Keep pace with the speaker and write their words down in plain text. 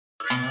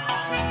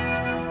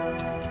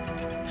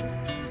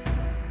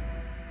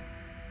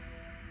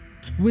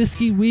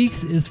Whiskey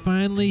Weeks is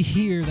finally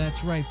here.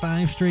 That's right,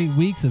 5 straight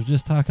weeks of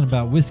just talking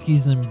about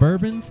whiskeys and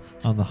bourbons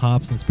on the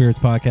Hops and Spirits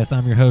podcast.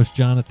 I'm your host,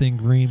 Jonathan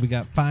Green. We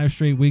got 5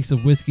 straight weeks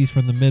of whiskeys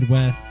from the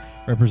Midwest,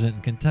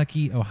 representing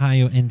Kentucky,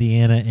 Ohio,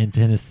 Indiana, and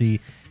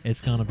Tennessee.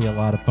 It's going to be a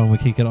lot of fun. We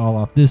kick it all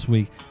off this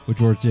week with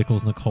George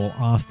Dickles, Nicole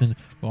Austin.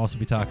 We'll also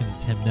be talking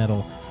to Tim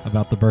Nettle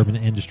about the bourbon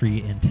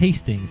industry and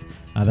tastings.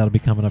 That'll be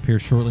coming up here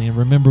shortly. And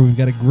remember, we've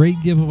got a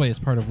great giveaway as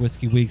part of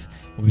Whiskey Weeks.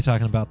 We'll be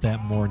talking about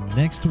that more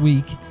next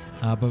week.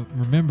 But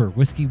remember,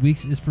 Whiskey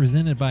Weeks is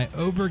presented by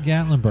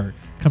Ober-Gatlinburg.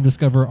 Come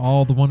discover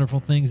all the wonderful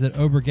things that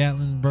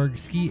Ober-Gatlinburg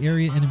Ski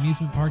Area and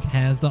Amusement Park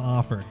has to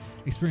offer.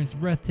 Experience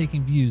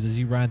breathtaking views as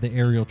you ride the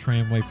aerial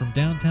tramway from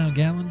downtown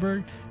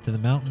Gatlinburg to the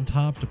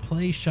mountaintop to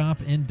play, shop,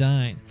 and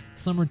dine.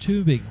 Summer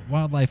tubing,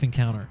 wildlife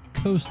encounter,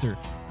 coaster,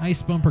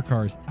 ice bumper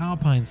cars,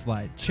 alpine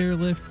slide,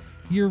 chairlift,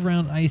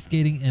 year-round ice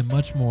skating, and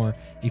much more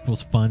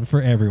equals fun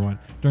for everyone.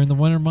 During the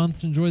winter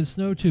months, enjoy the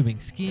snow tubing,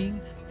 skiing,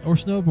 or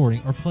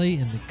snowboarding, or play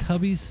in the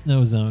Cubby's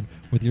Snow Zone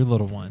with your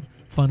little one.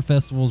 Fun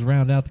festivals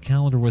round out the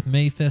calendar with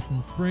Mayfest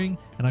in spring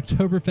and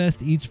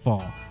Oktoberfest each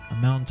fall. A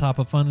mountaintop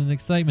of fun and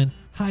excitement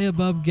high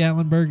above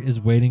Gatlinburg is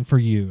waiting for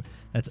you.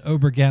 That's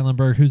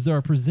Ober-Gatlinburg, who's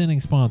our presenting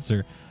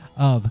sponsor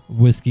of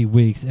Whiskey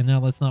Weeks. And now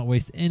let's not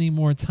waste any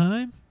more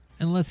time,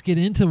 and let's get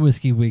into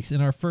Whiskey Weeks.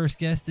 And our first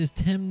guest is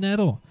Tim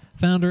Nettle,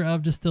 founder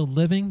of Distilled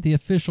Living, the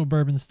official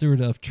bourbon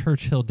steward of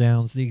Churchill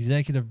Downs, the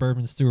executive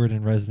bourbon steward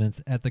in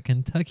residence at the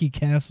Kentucky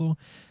Castle,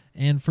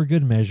 and for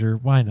good measure,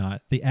 why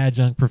not, the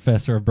adjunct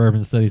professor of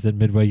bourbon studies at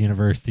Midway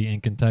University in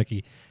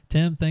Kentucky.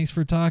 Tim, thanks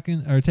for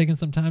taking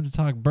some time to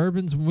talk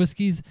bourbons and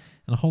whiskeys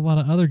and a whole lot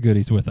of other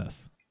goodies with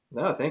us.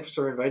 No, thanks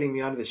for inviting me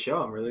onto the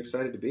show. I'm really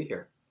excited to be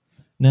here.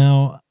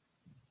 Now,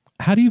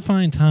 how do you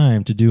find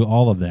time to do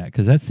all of that?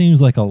 Because that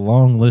seems like a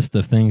long list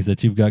of things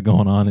that you've got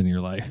going on in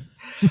your life.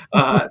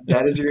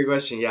 That is a great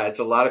question. Yeah, it's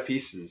a lot of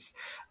pieces.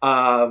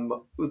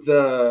 Starting at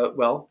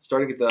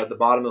the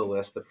bottom of the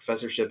list, the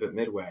professorship at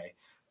Midway,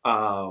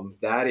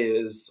 that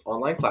is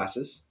online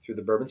classes through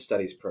the Bourbon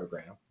Studies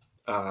program.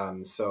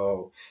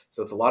 So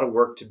it's a lot of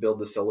work to build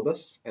the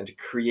syllabus and to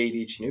create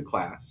each new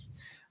class.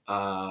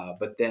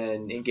 But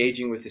then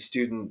engaging with the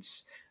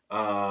students,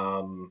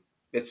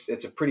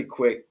 it's a pretty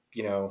quick,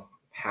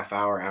 half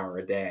hour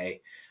a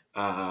day,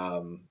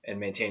 and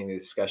maintaining the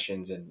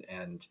discussions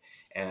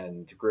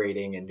and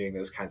grading and doing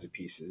those kinds of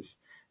pieces.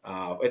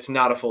 It's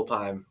not a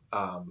full-time,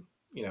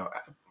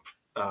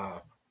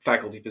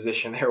 faculty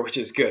position there, which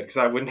is good because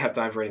I wouldn't have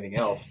time for anything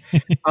else.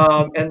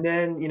 And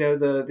then,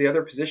 the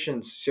other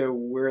positions. So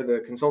where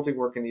the consulting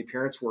work and the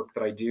appearance work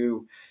that I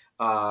do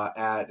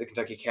at the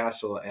Kentucky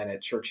Castle and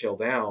at Churchill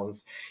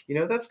Downs,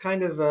 that's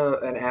kind of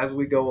an as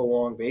we go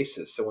along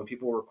basis. So when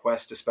people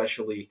request,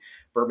 especially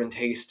bourbon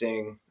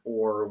tasting,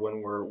 or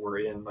when we're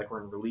in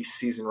release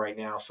season right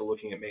now, so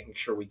looking at making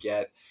sure we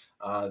get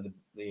the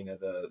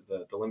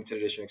limited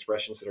edition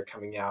expressions that are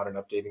coming out and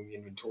updating the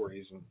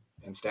inventories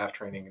and staff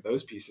training,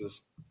 those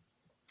pieces,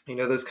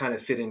 those kind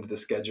of fit into the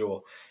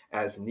schedule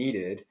as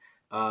needed.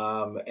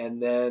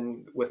 And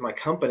then with my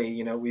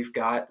company, we've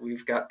got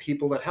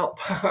people that help.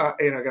 I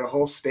got a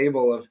whole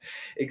stable of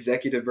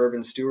executive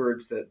bourbon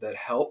stewards that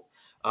help,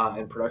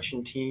 and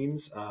production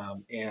teams.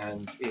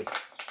 And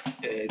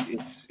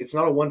it's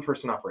not a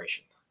one-person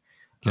operation.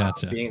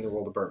 Gotcha. Being in the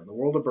world of bourbon. The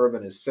world of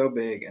bourbon is so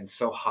big and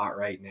so hot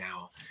right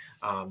now.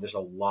 There's a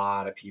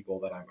lot of people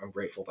that I'm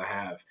grateful to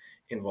have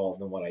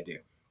involved in what I do.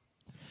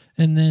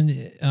 And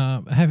then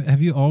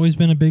have you always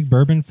been a big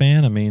bourbon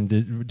fan? I mean,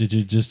 did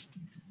you just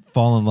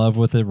fall in love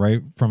with it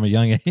right from a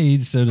young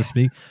age, so to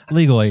speak?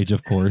 Legal age,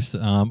 of course.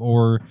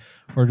 Or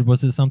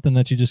was it something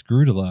that you just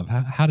grew to love?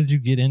 How did you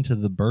get into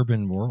the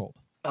bourbon world?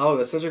 Oh,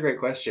 that's such a great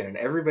question. And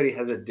everybody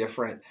has a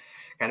different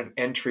kind of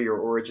entry or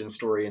origin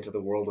story into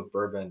the world of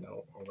bourbon,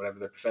 or whatever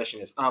their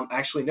profession is.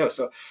 Actually, no.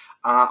 So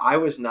I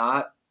was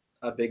not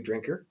a big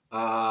drinker,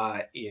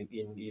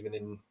 even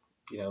in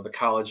the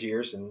college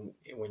years, and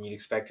when you'd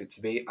expect it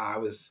to be. I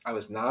was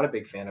not a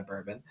big fan of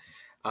bourbon.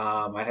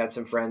 I'd had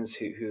some friends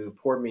who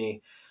poured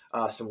me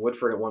some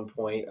Woodford at one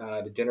point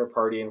at a dinner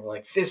party, and were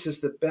like, "This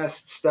is the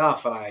best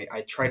stuff." And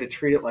I tried to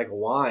treat it like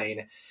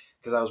wine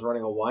because I was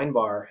running a wine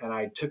bar, and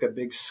I took a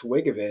big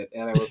swig of it,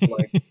 and I was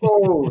like,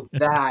 "Oh,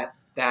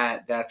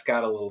 that's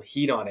got a little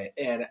heat on it,"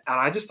 and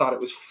I just thought it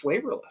was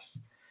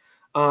flavorless.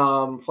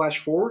 Flash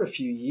forward a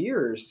few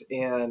years,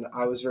 and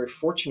I was very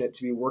fortunate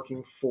to be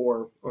working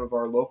for one of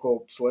our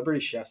local celebrity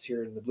chefs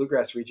here in the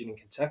Bluegrass region in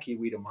Kentucky,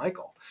 Weta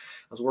Michael.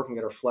 I was working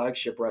at our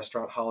flagship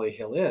restaurant, Holly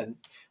Hill Inn,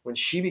 when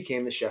she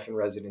became the chef in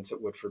residence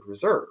at Woodford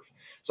Reserve.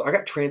 So I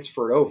got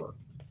transferred over,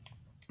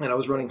 and I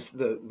was running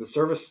the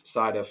service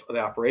side of the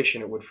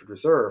operation at Woodford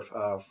Reserve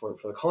for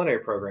the culinary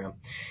program.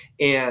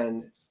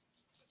 And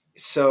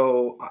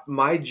so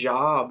my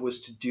job was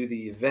to do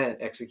the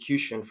event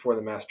execution for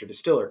the master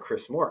distiller,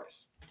 Chris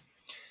Morris.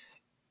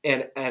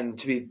 And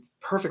to be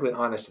perfectly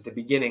honest, at the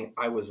beginning,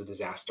 I was a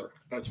disaster.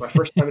 It's my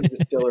first time in a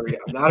distillery.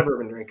 I'm not a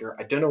bourbon drinker.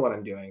 I don't know what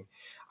I'm doing.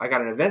 I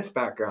got an events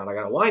background. I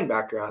got a wine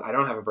background. I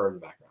don't have a bourbon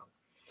background.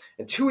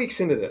 And 2 weeks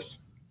into this,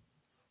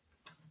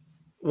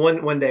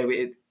 one day,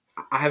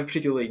 I have a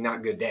particularly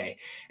not good day.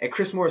 And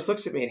Chris Morris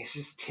looks at me and he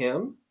says,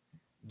 Tim,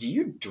 do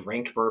you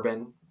drink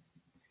bourbon?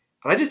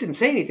 And I just didn't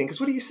say anything because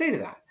what do you say to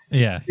that?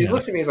 Yeah, He yeah.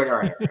 looks at me, he's like, all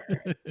right, all right,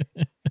 all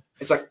right.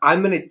 It's like,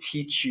 I'm going to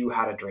teach you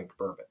how to drink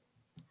bourbon.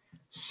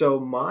 So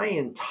my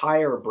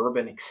entire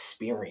bourbon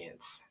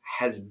experience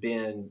has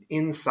been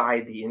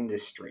inside the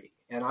industry.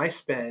 And I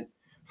spent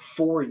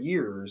 4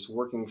 years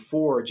working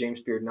for a James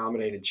Beard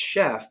nominated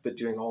chef, but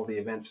doing all the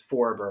events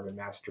for a bourbon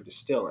master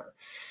distiller.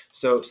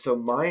 So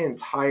my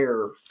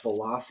entire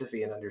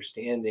philosophy and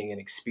understanding and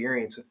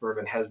experience with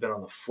bourbon has been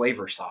on the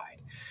flavor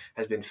side,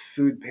 has been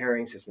food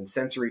pairings, has been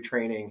sensory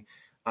training.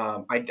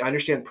 I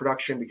understand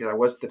production because I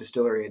was at the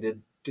distillery. I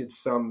did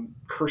some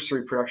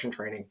cursory production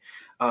training,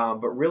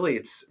 but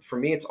really, for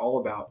me, it's all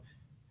about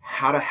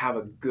how to have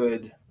a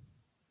good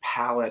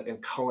palate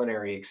and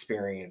culinary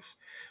experience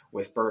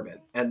with bourbon,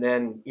 and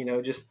then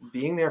just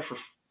being there for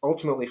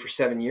ultimately for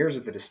 7 years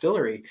at the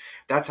distillery.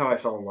 That's how I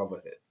fell in love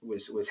with it.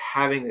 Was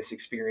having this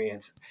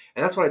experience,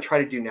 and that's what I try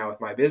to do now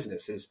with my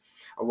business. Is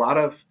a lot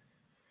of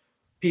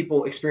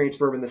people experience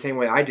bourbon the same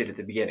way I did at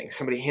the beginning.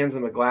 Somebody hands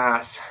them a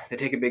glass, they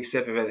take a big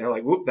sip of it, and they're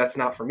like, whoop, that's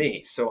not for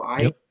me. So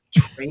I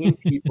train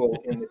people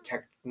in the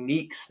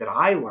techniques that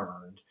I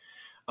learned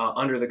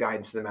under the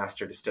guidance of the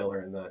master distiller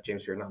and the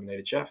James Beard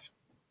nominated chef.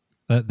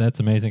 That's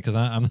amazing because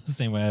I'm the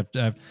same way.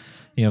 I've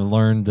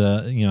learned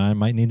I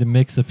might need to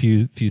mix a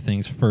few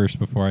things first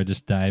before I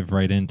just dive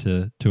right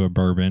into a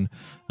bourbon.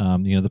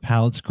 The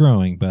palate's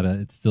growing, but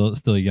it's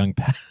still a young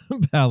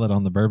palate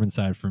on the bourbon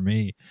side for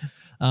me.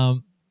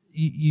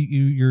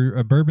 You're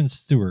a bourbon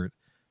steward,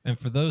 and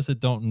for those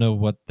that don't know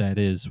what that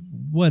is,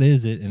 what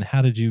is it, and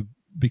how did you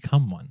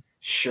become one?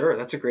 Sure,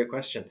 that's a great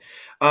question.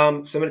 So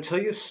I'm going to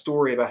tell you a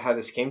story about how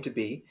this came to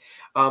be.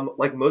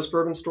 Like most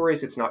bourbon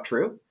stories, it's not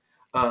true,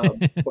 but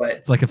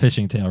it's like a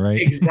fishing tale, right?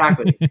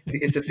 Exactly,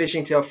 it's a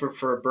fishing tale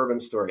for a bourbon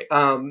story,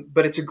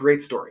 but it's a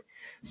great story.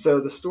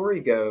 So the story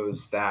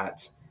goes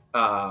that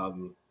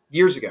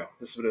years ago,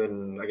 this would have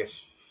been, I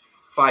guess,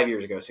 5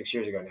 years ago, 6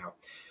 years ago now,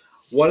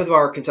 one of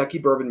our Kentucky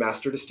bourbon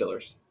master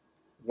distillers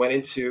went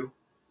into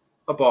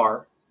a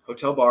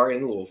hotel bar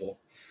in Louisville,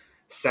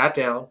 sat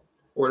down,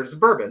 orders a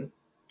bourbon,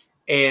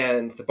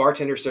 and the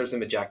bartender serves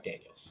him a Jack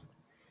Daniels.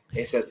 And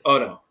he says, oh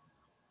no,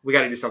 we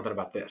got to do something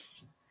about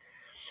this.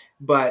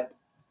 But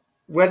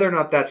whether or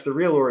not that's the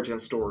real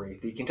origin story,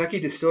 the Kentucky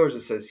Distillers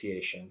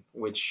Association,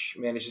 which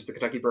manages the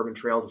Kentucky Bourbon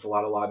Trail, does a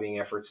lot of lobbying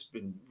efforts,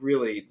 been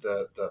really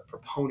the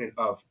proponent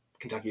of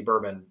Kentucky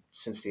bourbon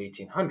since the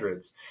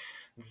 1800s.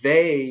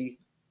 They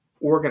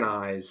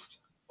organized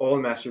all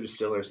the master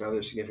distillers and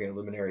other significant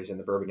luminaries in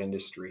the bourbon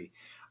industry.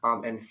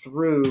 And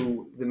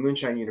through the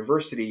Moonshine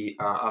University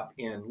up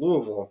in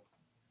Louisville,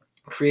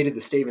 created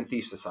the Stave and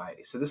Thief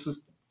Society. So this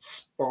was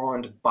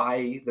spawned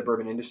by the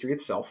bourbon industry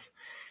itself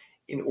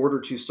in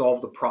order to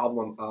solve the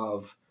problem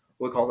of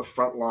what we call the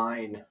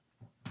frontline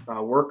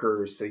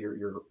workers. So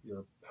your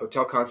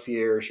hotel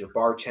concierge, your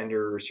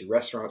bartenders, your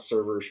restaurant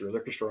servers, your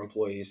liquor store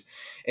employees,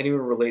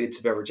 anyone related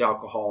to beverage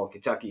alcohol in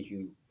Kentucky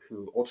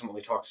who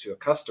ultimately talks to a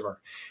customer.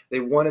 They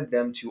wanted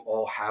them to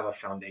all have a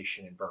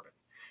foundation in bourbon.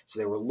 So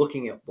they were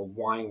looking at the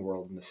wine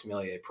world and the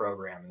sommelier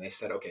program, and they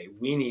said, okay,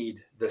 we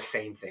need the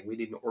same thing. We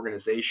need an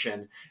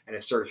organization and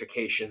a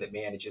certification that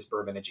manages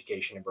bourbon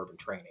education and bourbon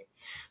training.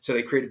 So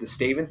they created the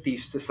Stave and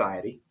Thief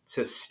Society.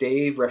 So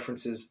stave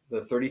references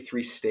the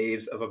 33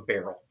 staves of a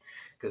barrel,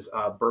 because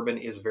bourbon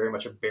is very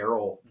much a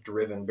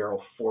barrel-driven,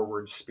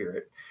 barrel-forward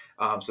spirit.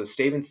 So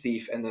stave and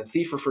thief, and then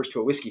thief refers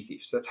to a whiskey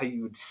thief. So that's how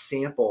you would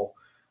sample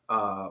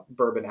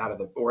bourbon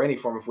or any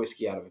form of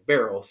whiskey out of a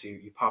barrel. So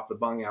you pop the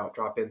bung out,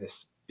 drop in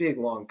this big,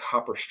 long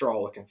copper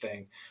straw looking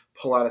thing,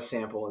 pull out a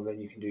sample, and then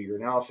you can do your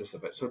analysis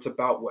of it. So it's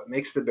about what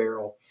makes the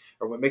barrel,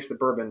 or what makes the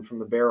bourbon from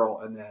the barrel,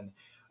 and then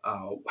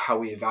how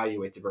we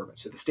evaluate the bourbon.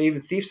 So the Stave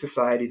and Thief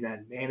Society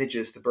then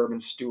manages the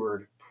Bourbon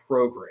Steward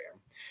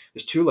program.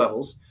 There's 2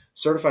 levels: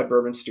 Certified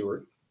Bourbon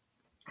Steward,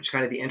 which is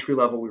kind of the entry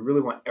level. We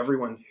really want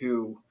everyone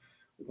who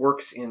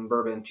works in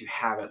bourbon to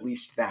have at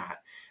least that.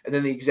 And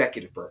then the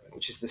Executive Bourbon,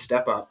 which is the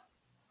step up.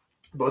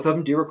 Both of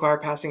them do require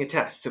passing a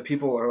test. So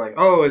people are like,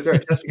 oh, is there a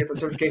test to get the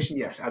certification?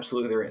 Yes,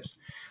 absolutely there is.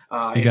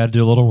 You got to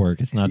do a little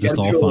work. It's not just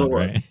all fun,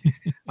 right?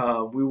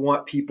 We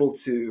want people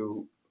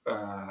to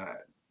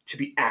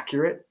be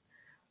accurate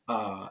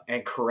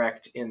and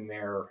correct in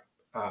their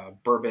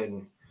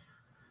bourbon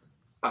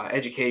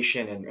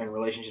education and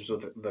relationships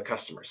with the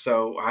customer.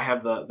 So I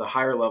have the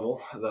higher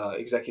level, the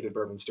Executive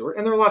Bourbon Steward,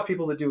 and there are a lot of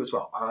people that do as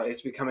well.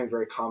 It's becoming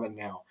very common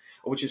now,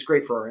 which is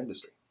great for our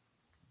industry.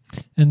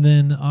 And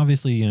then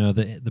obviously,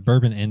 the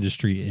bourbon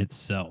industry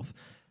itself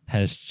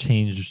has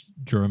changed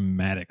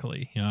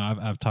dramatically.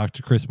 I've talked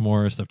to Chris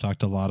Morris. I've talked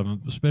to a lot of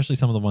them, especially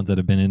some of the ones that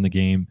have been in the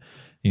game,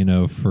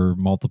 for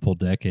multiple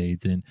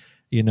decades. And,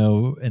 in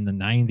the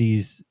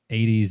 90s,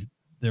 80s,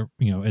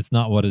 it's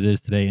not what it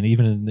is today. And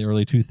even in the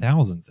early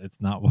 2000s,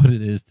 it's not what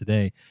it is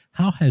today.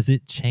 How has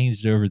it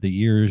changed over the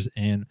years?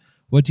 And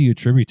what do you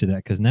attribute to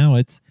that? Because now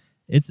it's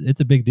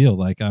a big deal.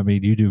 Like, I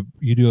mean, you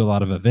do a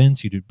lot of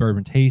events, you do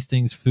bourbon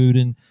tastings, food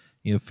and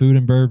food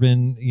and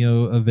bourbon,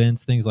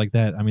 events, things like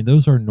that. I mean,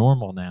 those are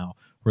normal now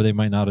where they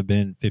might not have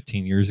been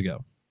 15 years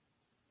ago.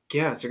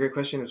 Yeah, it's a great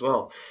question as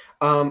well.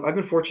 I've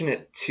been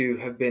fortunate to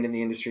have been in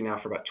the industry now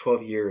for about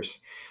 12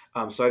 years.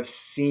 So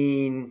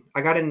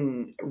I got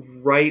in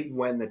right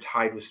when the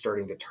tide was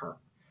starting to turn.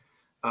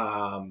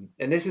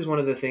 And this is one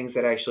of the things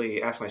that I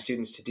actually ask my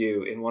students to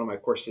do in one of my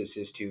courses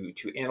is to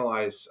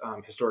analyze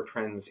historic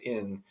trends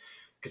in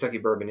Kentucky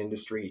bourbon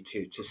industry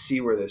to see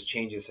where those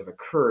changes have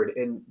occurred.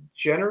 And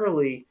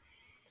generally,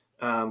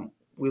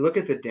 we look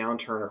at the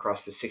downturn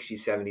across the 60s,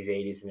 70s,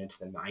 80s, and into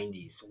the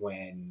 90s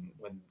when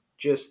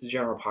just the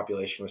general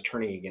population was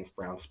turning against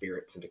brown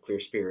spirits into clear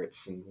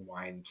spirits and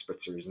wine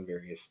spritzers and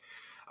various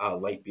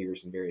light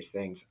beers and various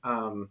things.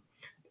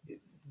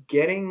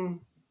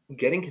 Getting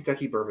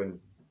Kentucky bourbon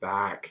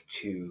back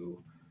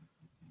to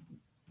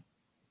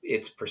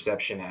its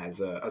perception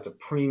as a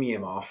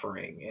premium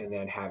offering, and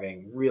then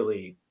having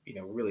really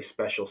really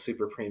special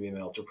super premium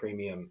and ultra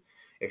premium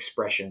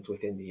expressions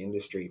within the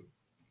industry.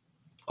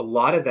 A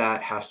lot of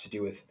that has to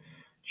do with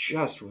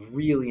just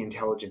really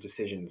intelligent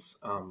decisions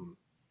on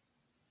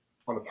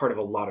the part of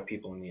a lot of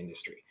people in the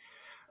industry.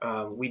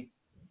 We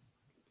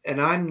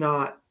and I'm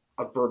not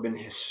a bourbon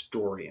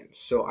historian,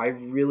 so I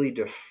really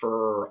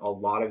defer a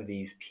lot of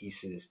these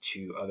pieces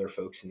to other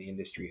folks in the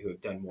industry who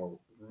have done more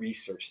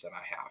research than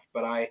I have.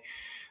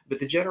 But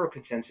the general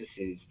consensus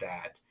is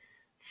that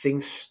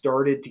things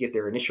started to get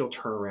their initial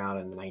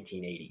turnaround in the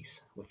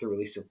 1980s with the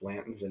release of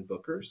Blanton's and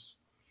Booker's,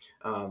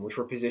 which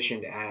were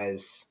positioned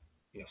as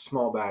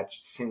small batch,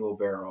 single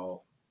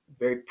barrel,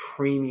 very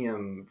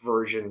premium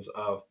versions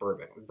of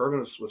bourbon. When bourbon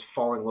was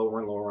falling lower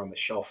and lower on the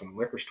shelf in the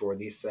liquor store,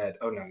 these said,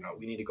 "Oh no,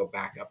 we need to go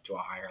back up to a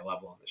higher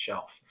level on the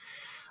shelf."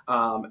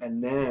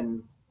 And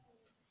then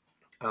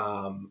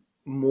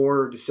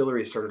more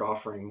distilleries started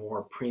offering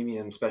more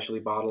premium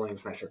specialty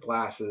bottlings, nicer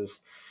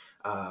glasses,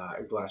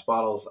 glass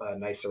bottles,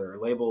 nicer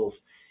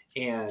labels,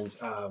 and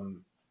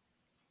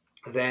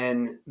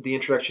then the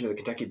introduction of the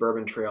Kentucky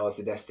Bourbon Trail as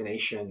a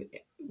destination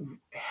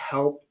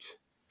helped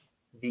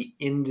the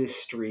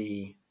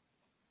industry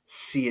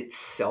see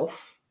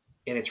itself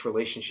in its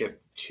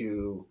relationship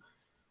to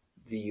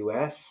the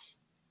US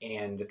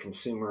and the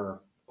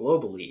consumer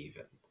globally,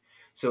 even.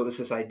 So it was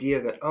this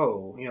idea that,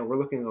 we're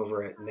looking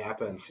over at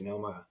Napa and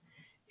Sonoma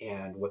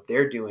and what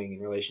they're doing in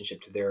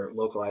relationship to their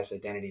localized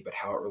identity, but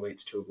how it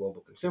relates to a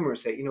global consumer, and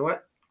say, you know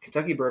what?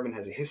 Kentucky bourbon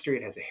has a history,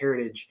 it has a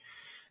heritage,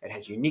 it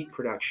has unique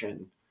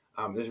production.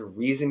 There's a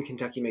reason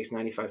Kentucky makes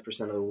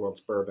 95% of the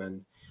world's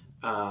bourbon.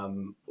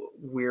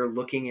 We're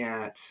looking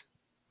at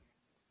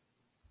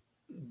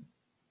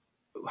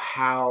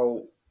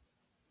how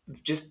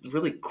just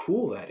really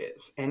cool that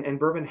is. And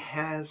bourbon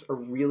has a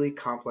really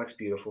complex,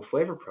 beautiful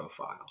flavor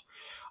profile.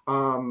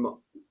 Um,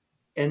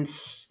 and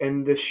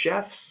the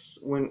chefs,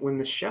 when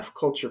the chef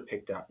culture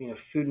picked up,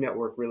 Food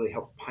Network really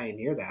helped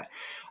pioneer that.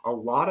 A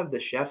lot of the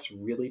chefs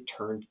really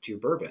turned to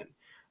bourbon,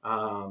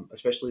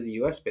 especially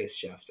the US based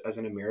chefs, as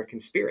an American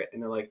spirit.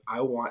 And they're like,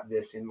 I want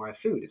this in my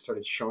food. It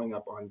started showing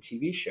up on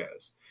TV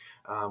shows.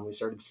 We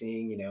started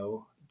seeing,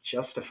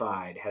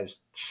 Justified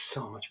has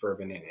so much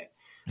bourbon in it.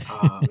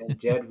 And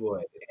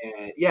Deadwood,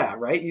 and yeah,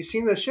 right. You've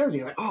seen those shows, and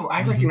you're like, "Oh,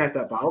 I Mhm. recognize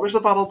that bottle. There's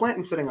a bottle of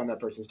Blanton sitting on that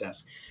person's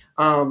desk."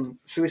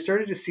 So we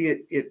started to see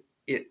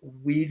it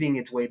weaving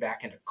its way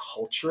back into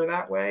culture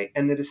that way,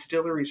 and the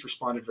distilleries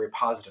responded very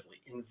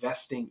positively,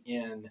 investing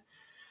in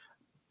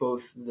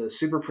both the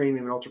super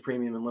premium and ultra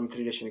premium and limited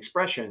edition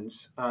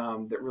expressions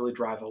that really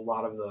drive a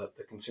lot of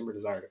the consumer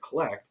desire to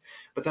collect,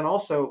 but then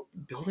also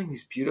building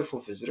these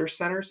beautiful visitor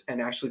centers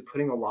and actually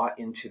putting a lot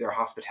into their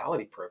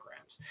hospitality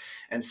programs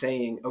and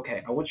saying,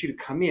 okay, I want you to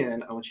come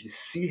in, I want you to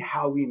see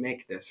how we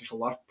make this. There's a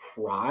lot of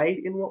pride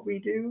in what we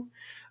do,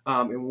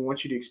 and we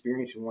want you to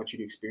experience it. We want you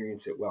to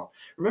experience it well.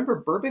 Remember,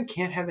 bourbon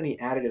can't have any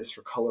additives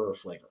for color or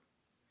flavor.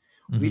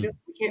 Mhm.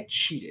 We can't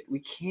cheat it.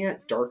 We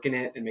can't darken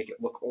it and make it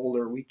look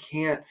older. We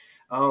can't,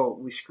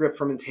 we screw up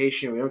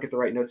fermentation. We don't get the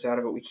right notes out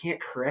of it. We can't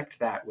correct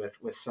that with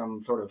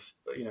some sort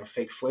of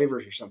fake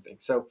flavors or something.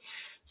 So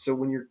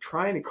when you're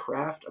trying to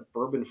craft a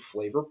bourbon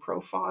flavor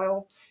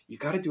profile, you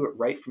got to do it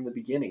right from the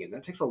beginning, and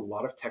that takes a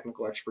lot of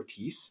technical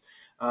expertise.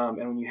 And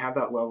when you have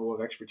that level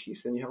of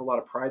expertise, then you have a lot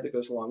of pride that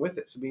goes along with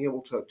it. So being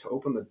able to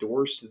open the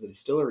doors to the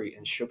distillery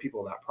and show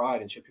people that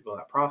pride and show people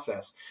that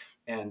process,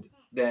 and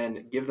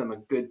then give them a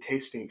good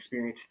tasting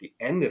experience at the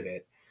end of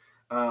it.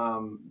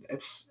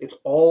 It's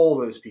all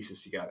those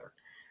pieces together.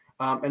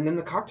 And then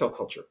the cocktail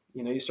culture.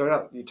 You start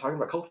out you're talking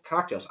about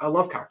cocktails. I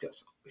love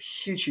cocktails.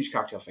 Huge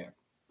cocktail fan.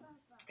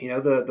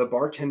 The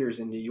bartenders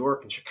in New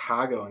York and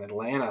Chicago and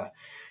Atlanta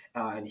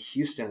and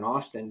Houston and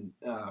Austin,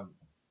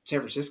 San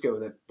Francisco,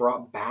 that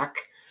brought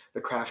back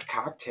the craft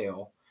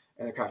cocktail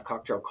and the craft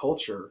cocktail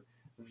culture.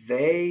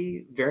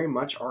 They very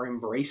much are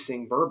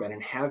embracing bourbon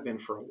and have been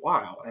for a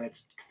while, and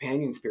its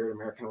companion spirit,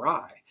 American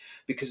rye,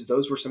 because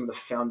those were some of the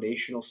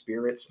foundational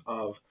spirits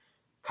of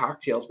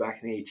cocktails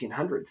back in the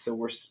 1800s. So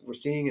we're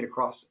seeing it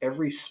across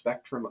every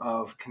spectrum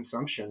of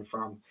consumption,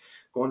 from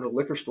going to a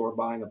liquor store,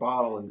 buying a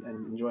bottle and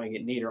enjoying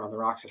it neat or on the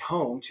rocks at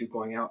home, to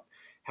going out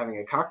having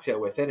a cocktail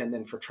with it. And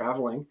then for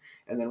traveling,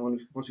 and then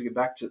once we get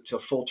back to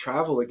full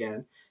travel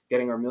again,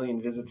 getting our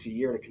 1,000,000 visits a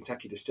year to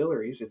Kentucky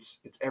distilleries, it's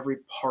every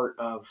part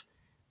of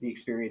the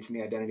experience and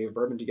the identity of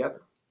bourbon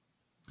together.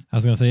 I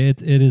was going to say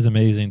it is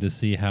amazing to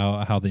see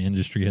how the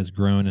industry has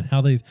grown and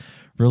how they've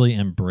really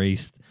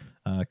embraced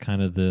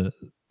kind of the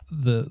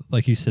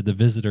like you said, the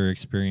visitor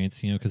experience,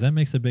 because that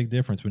makes a big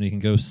difference when you can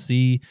go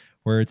see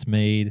where it's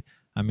made.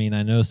 I mean,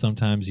 I know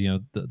sometimes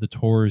the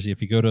tours,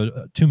 if you go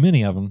to too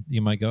many of them,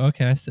 you might go,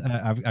 okay,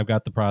 I've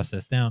got the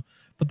process down,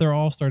 but they're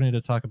all starting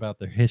to talk about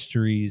their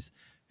histories,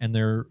 and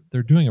they're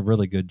doing a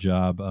really good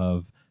job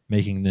of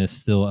making this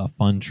still a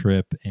fun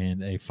trip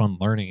and a fun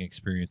learning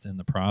experience in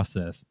the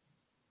process.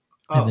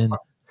 And Oh, then,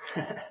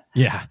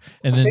 yeah,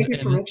 and well, then, thank you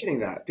and for then, mentioning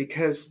that,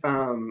 because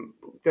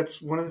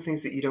that's one of the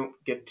things that you don't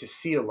get to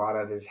see a lot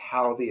of is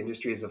how the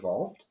industry has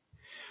evolved,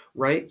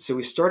 right? So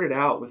we started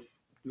out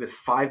with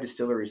 5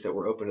 distilleries that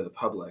were open to the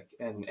public,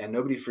 and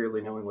nobody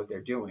really knowing what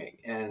they're doing.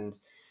 And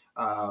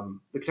the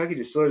Kentucky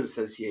Distillers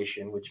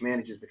Association, which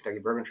manages the Kentucky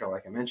Bourbon Trail,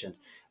 like I mentioned,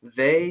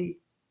 they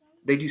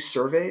they do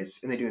surveys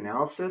and they do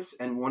analysis.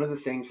 And one of the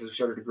things as we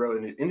started to grow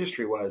in the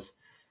industry was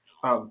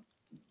um,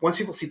 once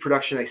people see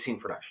production, they've seen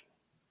production.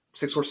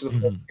 6 horses of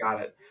flavor, mhm.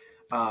 got it.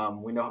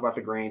 We know about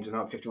the grains. We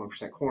know about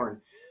 51%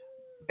 corn.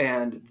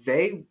 And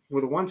they were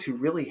the ones who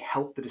really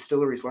helped the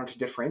distilleries learn to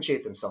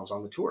differentiate themselves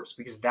on the tours,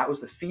 because that was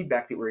the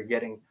feedback that we were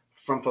getting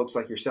from folks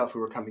like yourself who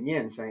were coming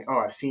in saying, oh,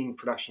 I've seen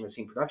production, I've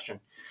seen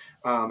production.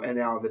 And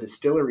now the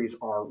distilleries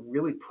are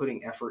really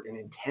putting effort and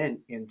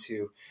intent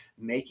into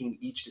making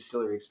each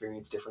distillery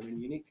experience different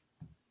and unique.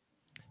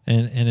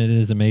 And it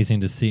is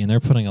amazing to see, and they're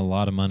putting a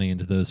lot of money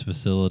into those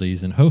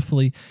facilities, and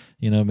hopefully,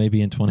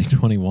 maybe in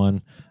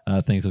 2021,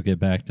 things will get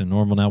back to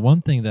normal. Now,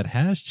 one thing that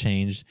has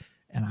changed,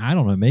 and I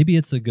don't know, maybe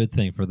it's a good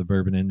thing for the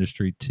bourbon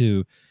industry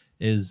too,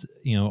 is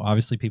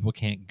obviously people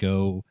can't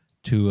go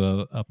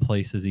to a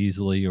place as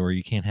easily, or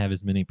you can't have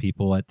as many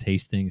people at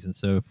tastings and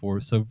so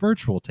forth. So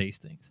virtual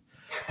tastings,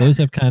 those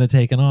have kind of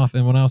taken off.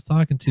 And when I was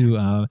talking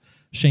to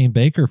Shane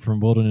Baker from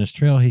Wilderness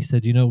Trail, he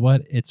said, you know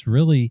what, it's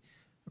really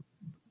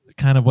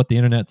kind of what the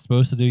internet's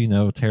supposed to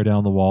do, tear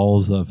down the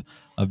walls of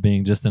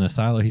being just in a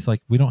silo. He's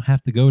like, we don't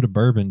have to go to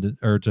bourbon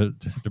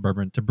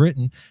to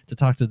Britain to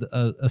talk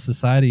to a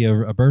society,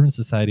 over a bourbon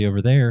society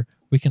over there.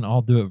 We can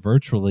all do it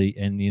virtually.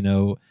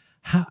 And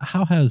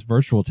how has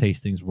virtual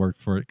tastings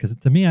worked for it? Because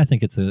to me, I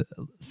think it's a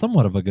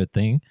somewhat of a good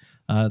thing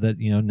that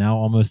now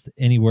almost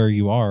anywhere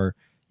you are,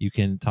 you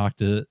can talk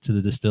to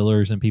the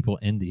distillers and people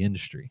in the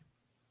industry.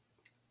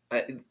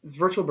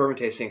 Virtual bourbon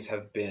tastings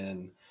have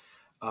been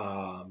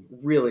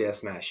really a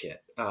smash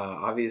hit.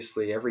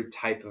 Obviously, every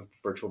type of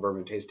virtual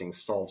bourbon tasting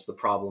solves the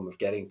problem of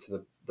getting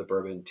to the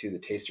bourbon to the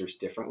tasters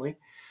differently.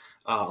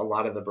 A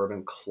lot of the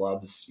bourbon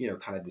clubs,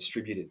 kind of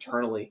distribute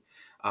internally,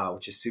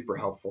 which is super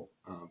helpful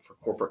for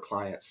corporate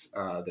clients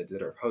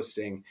that are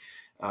hosting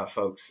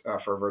folks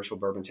for a virtual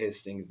bourbon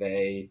tasting.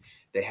 They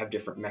have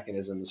different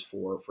mechanisms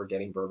for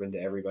getting bourbon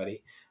to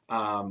everybody.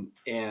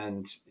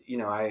 And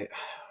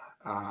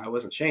I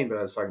wasn't Shane, but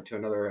I was talking to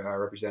another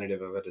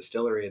representative of a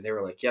distillery, and they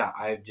were like, "Yeah,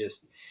 I've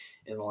just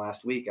in the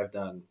last week I've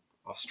done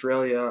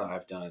Australia,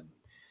 I've done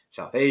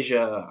South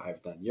Asia,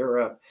 I've done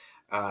Europe,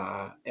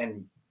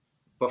 and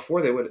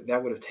before that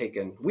would have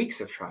taken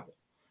weeks of travel."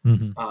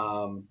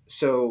 Mm-hmm.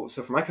 So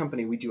for my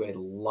company, we do a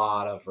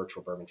lot of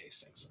virtual bourbon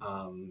tastings.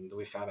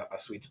 We found a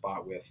sweet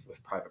spot with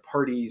private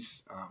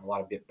parties, a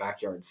lot of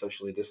backyard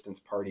socially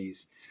distanced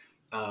parties,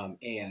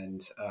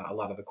 and a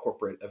lot of the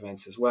corporate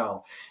events as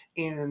well.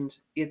 And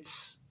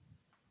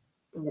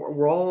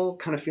we're all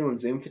kind of feeling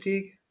Zoom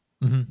fatigue.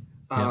 Mm-hmm.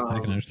 Yeah, I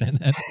can Um, understand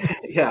that.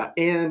 yeah,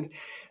 and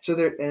so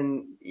there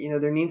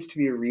needs to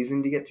be a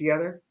reason to get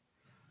together,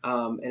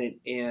 and it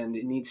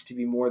needs to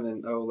be more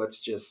than, oh, let's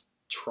just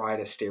try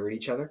to stare at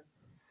each other.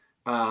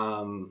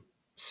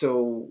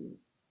 So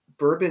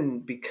bourbon,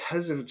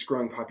 because of its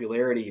growing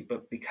popularity,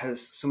 but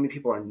because so many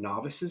people are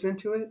novices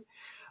into it,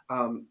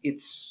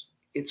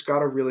 it's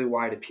got a really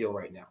wide appeal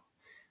right now.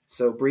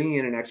 So bringing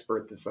in an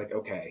expert that's like,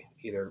 okay,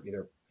 either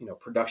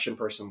production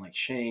person like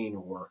Shane,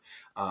 or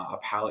a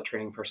palate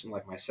training person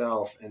like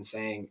myself, and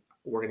saying,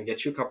 we're going to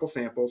get you a couple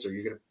samples, or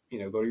you're going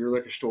to go to your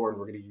liquor store, and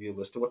we're going to give you a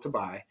list of what to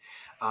buy,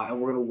 and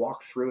we're going to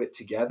walk through it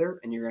together,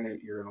 and you're going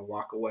to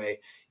walk away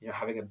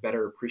having a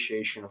better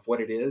appreciation of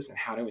what it is and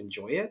how to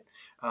enjoy it.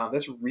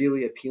 That's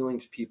really appealing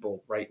to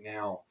people right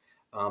now.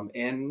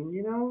 And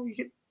you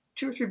get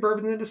 2 or 3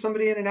 bourbons into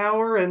somebody in an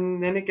hour,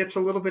 and then it gets a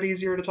little bit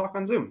easier to talk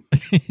on Zoom.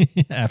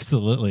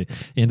 Absolutely.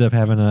 You end up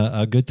having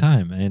a good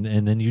time,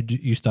 and then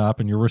you stop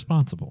and you're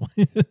responsible.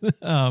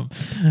 um,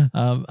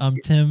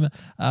 Tim,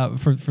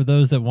 for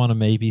those that want to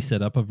maybe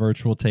set up a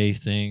virtual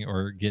tasting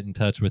or get in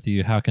touch with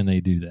you, how can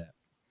they do that?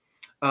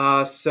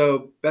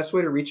 So best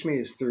way to reach me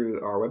is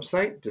through our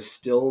website,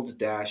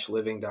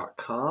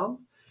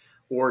 distilled-living.com,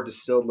 or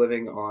Distilled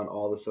Living on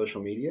all the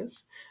social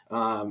medias.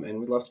 And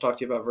we'd love to talk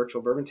to you about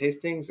virtual bourbon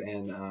tastings,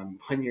 and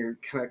when you're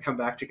going to come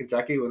back to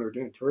Kentucky, when we're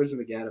doing tourism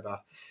again,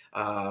 about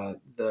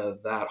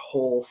that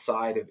whole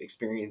side of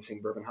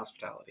experiencing bourbon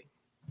hospitality.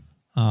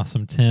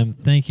 Awesome, Tim.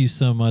 Thank you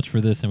so much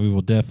for this, and we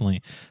will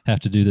definitely have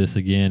to do this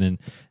again,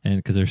 and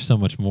because there's so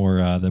much more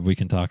that we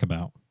can talk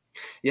about.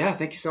 Yeah,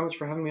 thank you so much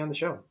for having me on the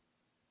show.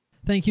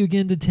 Thank you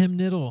again to Tim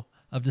Niddle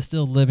of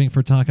Distilled Living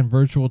for talking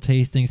virtual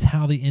tastings,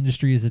 how the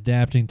industry is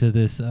adapting to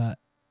this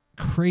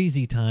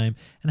crazy time,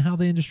 and how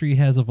the industry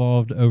has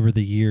evolved over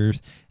the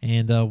years,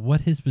 and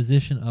what his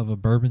position of a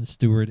bourbon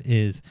steward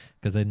is,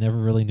 because I never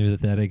really knew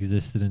that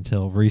existed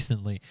until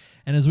recently.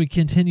 And as we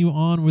continue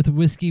on with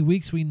Whiskey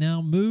Weeks, we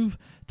now move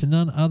to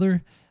none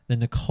other than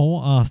Nicole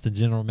Austin,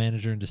 General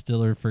Manager and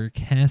Distiller for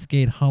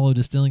Cascade Hollow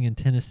Distilling in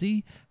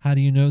Tennessee. How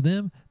do you know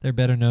them? They're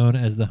better known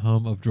as the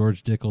home of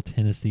George Dickel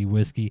Tennessee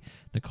whiskey.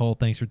 Nicole,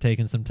 thanks for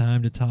taking some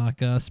time to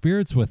talk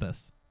spirits with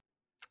us.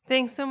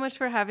 Thanks so much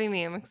for having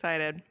me. I'm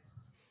excited.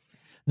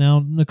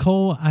 Now,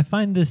 Nicole, I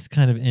find this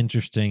kind of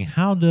interesting.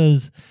 How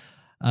does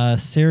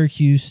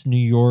Syracuse, New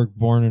York,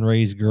 born and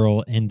raised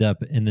girl end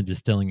up in the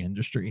distilling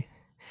industry?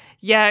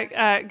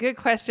 Yeah, good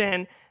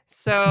question.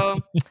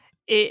 So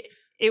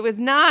it was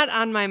not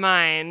on my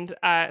mind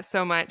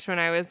so much when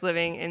I was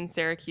living in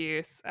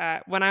Syracuse.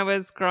 When I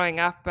was growing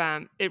up,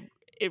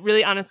 it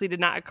really honestly did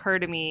not occur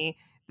to me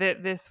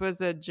that this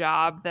was a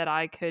job that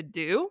I could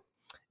do.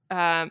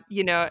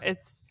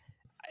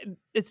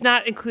 It's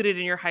not included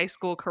in your high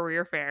school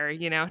career fair,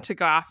 to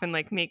go off and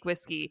like make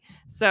whiskey.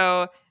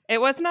 So it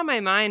wasn't on my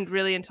mind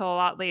really until a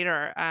lot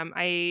later.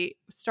 I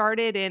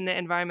started in the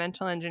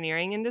environmental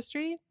engineering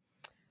industry.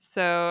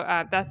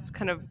 So that's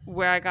kind of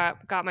where I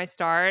got my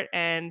start.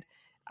 And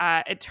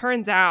it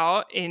turns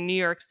out in New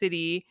York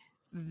City,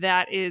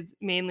 that is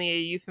mainly a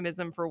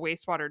euphemism for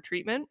wastewater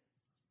treatment.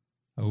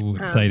 Oh,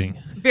 exciting.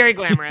 Very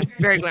glamorous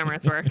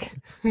work.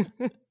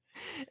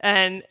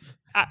 And,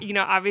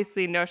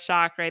 obviously no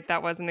shock, right?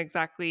 That wasn't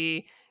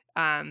exactly,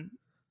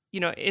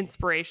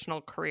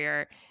 inspirational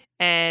career.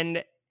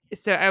 And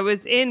so I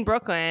was in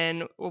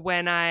Brooklyn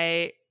when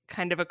I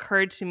kind of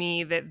occurred to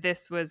me that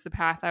this was the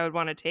path I would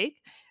want to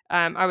take.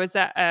 I was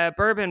at a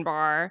bourbon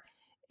bar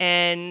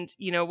and,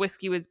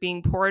 whiskey was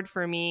being poured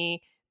for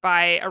me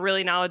by a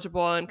really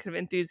knowledgeable and kind of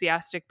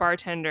enthusiastic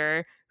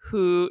bartender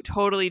who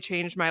totally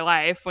changed my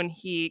life when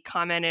he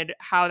commented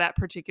how that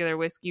particular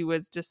whiskey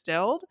was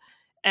distilled.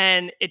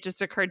 And it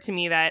just occurred to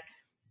me that,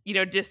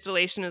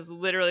 distillation is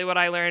literally what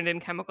I learned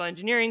in chemical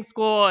engineering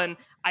school. And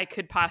I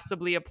could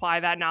possibly apply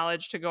that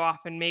knowledge to go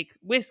off and make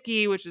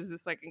whiskey, which is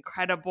this like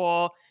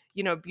incredible,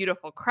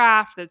 beautiful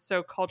craft that's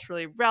so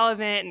culturally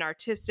relevant and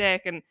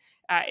artistic. And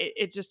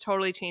it just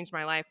totally changed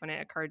my life when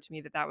it occurred to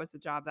me that was a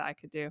job that I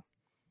could do.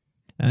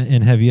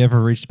 And have you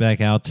ever reached back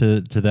out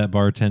to that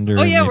bartender?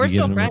 Oh yeah, and we're maybe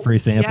still given him friends. A free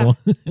sample.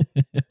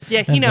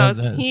 Yeah, he knows.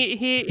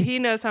 He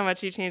knows how much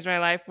he changed my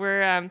life.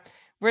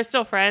 We're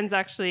still friends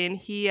actually, and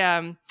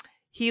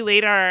he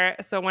later.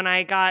 So when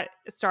I got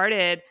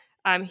started,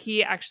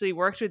 he actually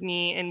worked with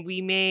me, and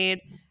we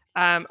made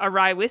a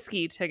rye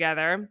whiskey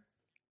together,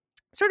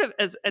 sort of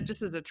as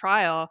a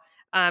trial.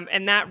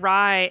 And that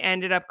rye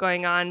ended up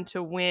going on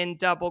to win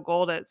double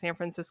gold at San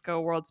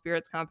Francisco World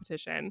Spirits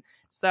Competition.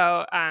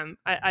 So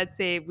I'd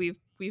say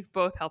we've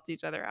both helped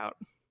each other out.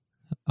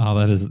 Oh,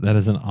 that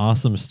is an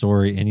awesome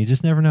story, and you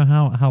just never know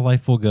how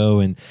life will go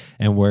and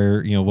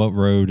where what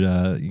road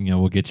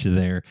will get you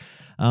there.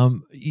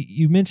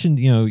 You mentioned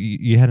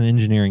you had an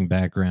engineering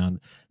background.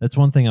 That's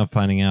one thing I'm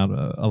finding out.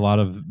 A lot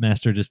of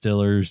master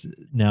distillers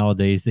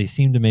nowadays, they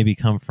seem to maybe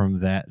come from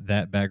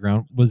that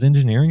background. Was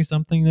engineering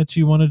something that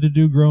you wanted to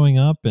do growing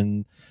up,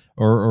 and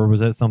or was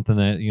that something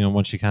that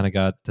once you kind of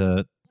got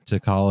to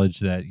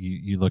college that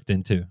you looked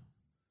into?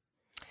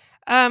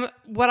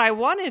 What I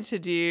wanted to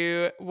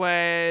do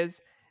was,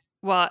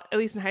 well, at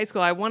least in high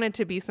school, I wanted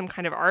to be some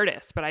kind of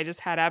artist, but I just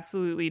had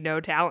absolutely no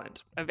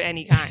talent of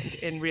any kind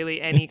in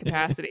really any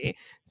capacity.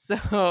 So,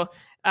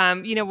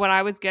 what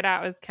I was good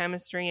at was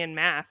chemistry and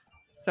math.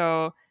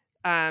 So,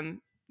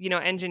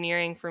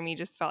 engineering for me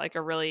just felt like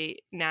a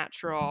really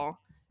natural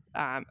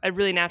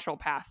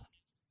path.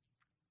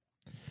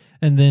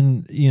 And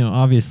then,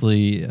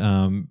 obviously,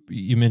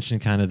 you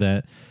mentioned kind of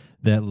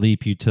that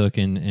leap you took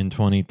in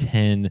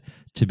 2010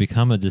 to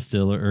become a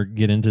distiller or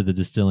get into the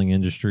distilling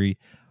industry.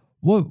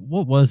 What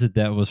was it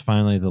that was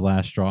finally the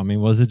last straw? I mean,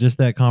 was it just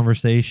that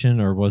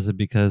conversation, or was it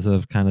because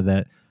of kind of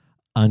that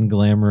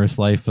unglamorous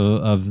life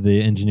of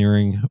the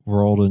engineering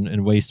world and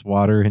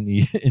wastewater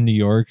in New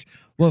York?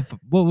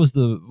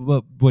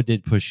 What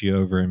did push you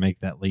over and make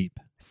that leap?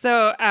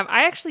 So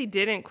I actually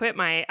didn't quit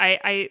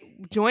I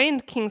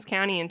joined Kings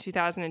County in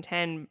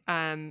 2010,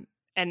 and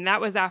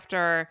that was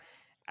after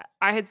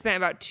I had spent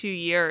about 2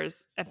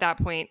 years at that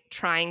point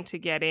trying to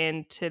get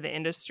into the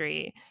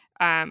industry.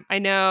 I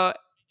know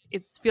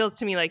it feels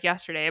to me like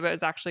yesterday, but it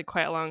was actually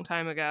quite a long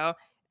time ago.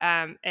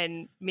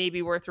 And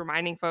maybe worth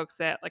reminding folks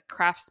that like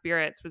craft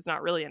spirits was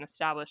not really an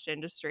established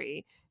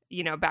industry,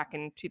 back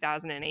in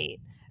 2008.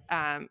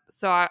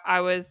 So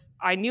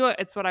I knew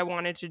it's what I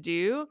wanted to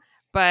do,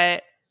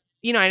 but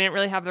I didn't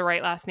really have the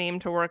right last name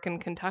to work in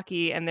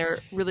Kentucky, and there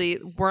really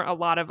weren't a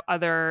lot of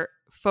other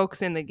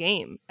folks in the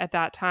game at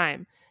that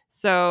time.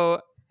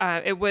 So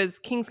it was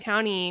Kings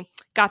County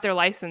got their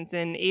license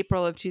in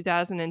April of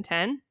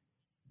 2010.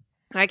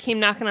 I came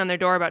knocking on their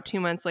door about 2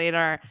 months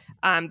later,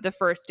 the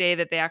first day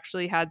that they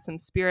actually had some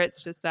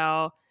spirits to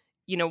sell,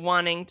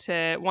 wanting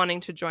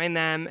to join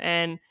them.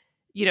 And,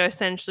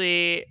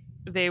 essentially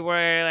they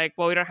were like,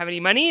 well, we don't have any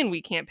money and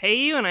we can't pay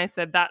you. And I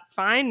said, that's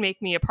fine.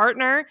 Make me a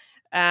partner.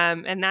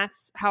 And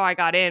that's how I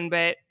got in.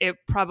 But it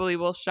probably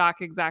will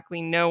shock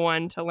exactly no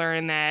one to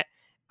learn that,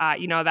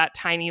 that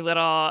tiny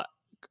little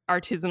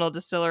artisanal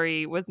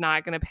distillery was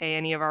not going to pay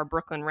any of our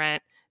Brooklyn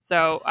rent.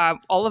 So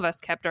all of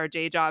us kept our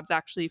day jobs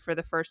actually for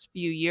the first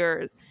few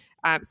years.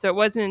 So it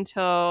wasn't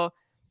until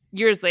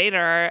years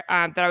later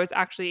that I was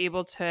actually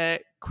able to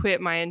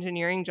quit my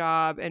engineering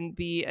job and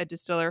be a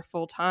distiller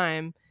full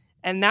time.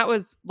 And that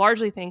was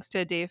largely thanks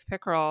to Dave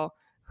Pickerel,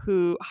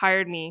 who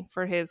hired me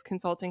for his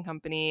consulting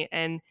company.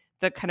 And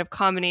the kind of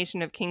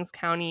combination of Kings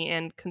County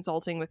and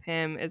consulting with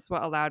him is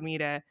what allowed me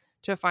to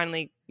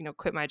finally,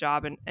 quit my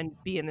job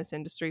and be in this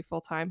industry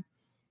full time.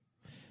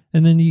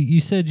 And then you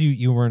said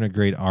you weren't a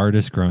great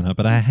artist growing up,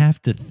 but I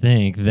have to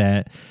think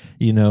that,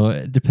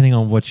 depending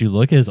on what you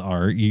look as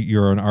art,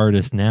 you're an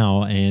artist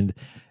now, and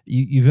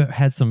you've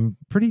had some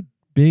pretty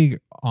big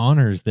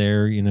honors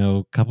there,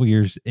 a couple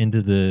years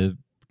into the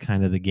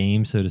kind of the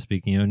game, so to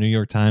speak. New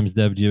York Times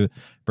dubbed you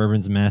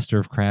Bourbon's Master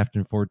of Craft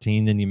in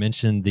 2014. Then you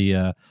mentioned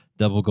the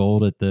double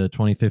gold at the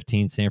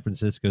 2015 San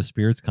Francisco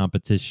Spirits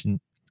Competition.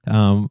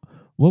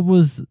 What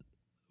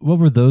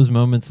were those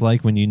moments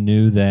like when you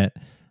knew that?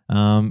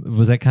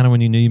 Was that kind of when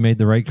you knew you made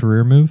the right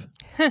career move?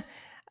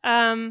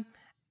 I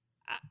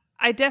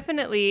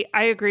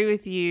agree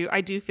with you. I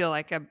do feel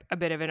like a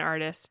bit of an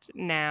artist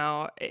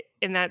now.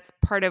 And that's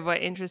part of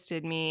what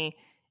interested me,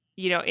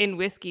 in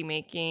whiskey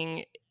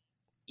making.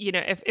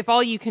 If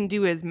all you can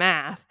do is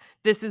math,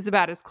 this is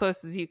about as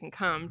close as you can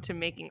come to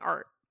making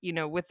art,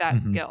 with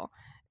that skill.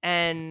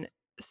 And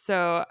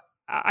so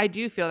I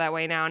do feel that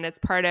way now. And it's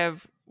part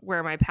of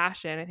where my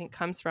passion, I think,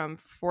 comes from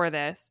for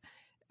this.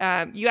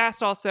 You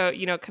asked also,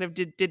 kind of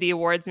did the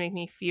awards make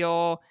me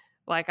feel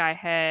like I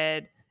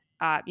had,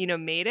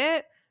 made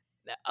it?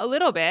 A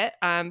little bit.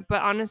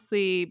 But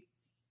honestly,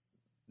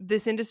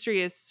 this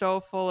industry is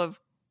so full of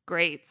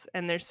greats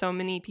and there's so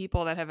many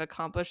people that have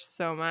accomplished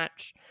so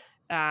much.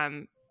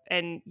 And,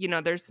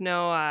 there's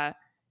no,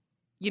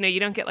 you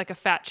don't get like a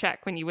fat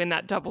check when you win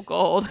that double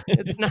gold.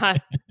 It's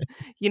not,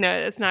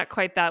 it's not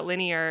quite that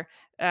linear.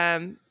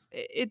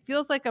 It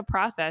feels like a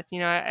process.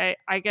 I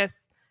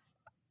guess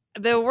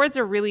the awards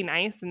are really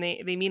nice and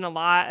they mean a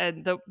lot.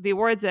 And the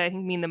awards that I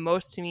think mean the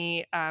most to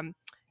me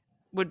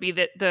would be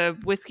the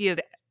whiskey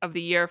of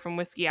the year from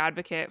Whiskey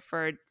Advocate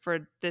for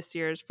this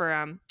year's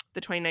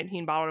the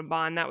 2019 Bottled and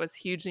Bond. That was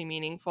hugely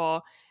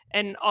meaningful.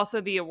 And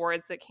also the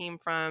awards that came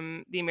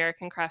from the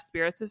American Craft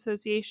Spirits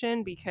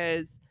Association,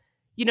 because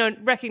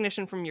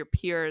recognition from your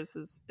peers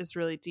is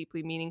really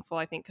deeply meaningful,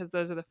 I think, because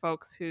those are the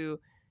folks who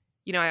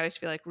I always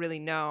feel like really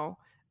know.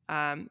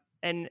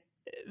 And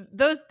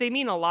those, they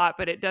mean a lot,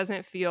 but it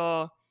doesn't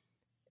feel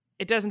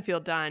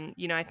done.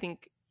 I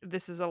think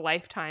this is a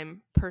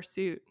lifetime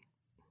pursuit.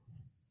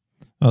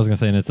 I was gonna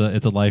say, and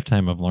it's a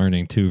lifetime of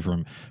learning too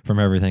from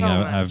everything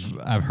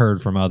I've heard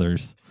from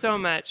others. So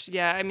much,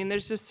 yeah. I mean,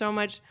 there's just so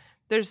much.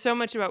 There's so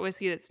much about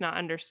whiskey that's not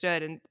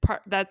understood, and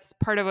that's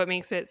part of what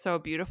makes it so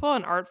beautiful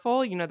and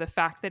artful. The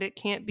fact that it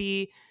can't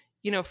be,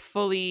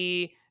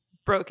 fully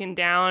broken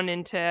down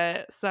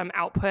into some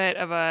output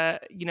of a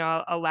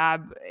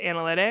lab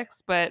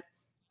analytics, but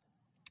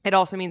it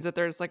also means that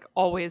there's like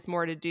always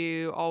more to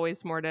do,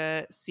 always more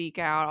to seek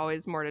out,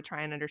 always more to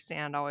try and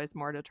understand, always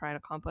more to try and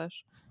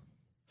accomplish.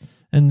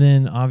 And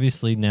then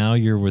obviously now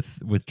you're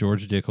with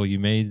George Dickel. You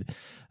made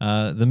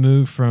the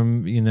move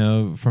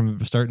from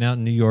starting out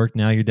in New York.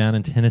 Now you're down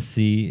in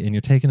Tennessee and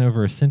you're taking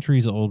over a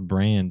centuries old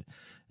brand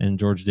in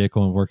George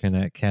Dickel and working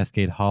at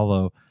Cascade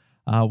Hollow.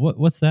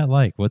 What's that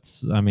like?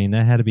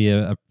 That had to be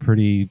a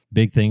pretty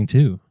big thing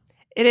too.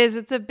 It is.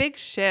 It's a big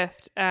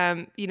shift,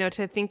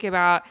 to think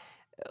about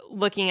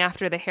looking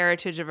after the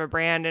heritage of a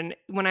brand. And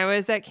when I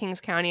was at Kings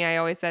County, I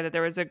always said that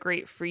there was a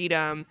great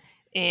freedom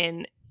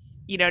in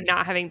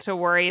not having to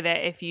worry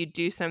that if you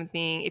do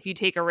something, if you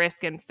take a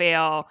risk and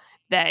fail,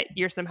 that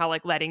you're somehow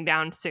like letting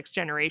down 6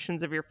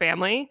 generations of your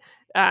family.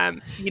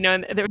 And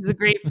there was a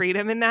great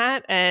freedom in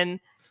that. And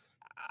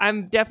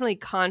I'm definitely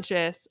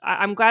conscious.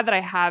 I'm glad that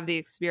I have the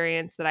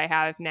experience that I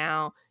have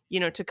now,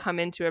 to come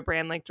into a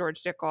brand like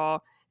George Dickel,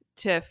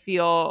 to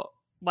feel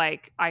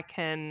like I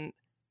can,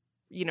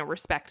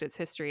 respect its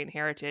history and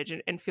heritage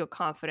and feel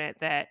confident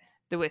that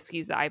the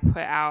whiskeys that I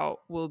put out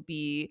will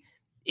be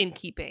in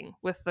keeping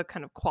with the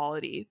kind of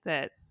quality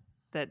that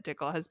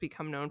Dickel has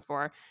become known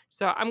for.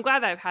 So I'm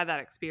glad that I've had that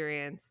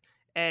experience.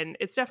 And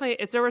it's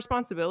a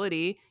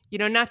responsibility,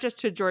 not just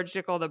to George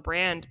Dickel, the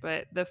brand,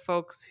 but the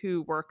folks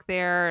who work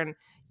there and,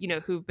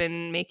 who've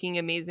been making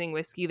amazing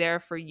whiskey there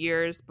for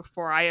years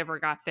before I ever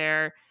got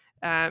there.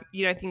 I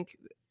think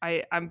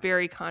I'm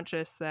very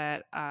conscious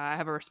that I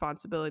have a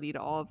responsibility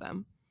to all of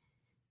them.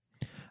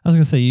 I was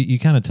going to say, you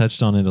kind of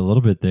touched on it a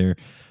little bit there,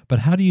 but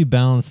how do you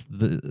balance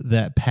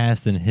that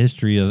past and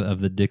history of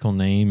the Dickel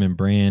name and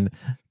brand,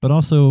 but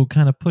also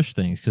kind of push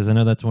things? Because I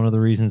know that's one of the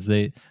reasons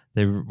they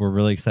were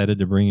really excited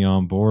to bring you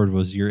on board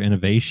was your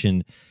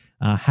innovation.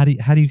 How do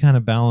you kind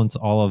of balance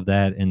all of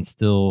that and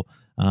still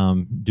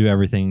do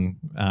everything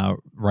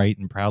right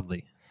and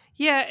proudly?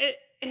 Yeah,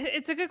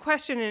 it's a good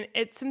question, and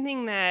it's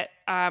something that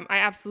I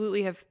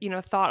absolutely have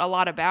thought a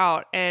lot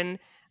about. And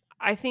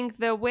I think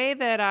the way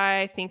that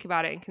I think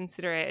about it and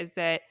consider it is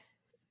that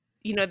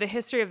the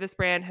history of this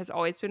brand has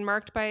always been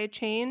marked by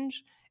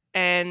change,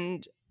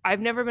 and I've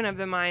never been of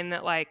the mind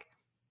that like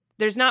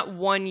there's not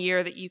one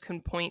year that you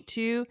can point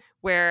to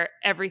where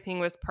everything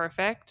was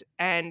perfect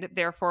and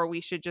therefore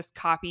we should just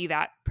copy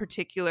that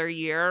particular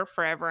year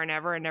forever and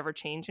ever and never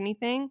change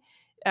anything.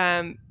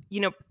 Um,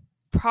 you know,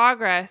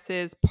 Progress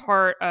is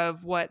part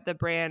of what the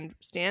brand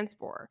stands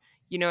for,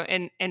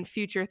 and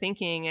future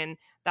thinking and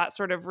that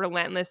sort of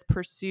relentless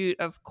pursuit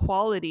of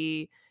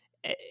quality.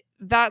 eh,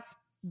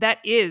 that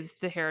is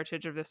the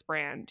heritage of this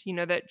brand.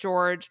 That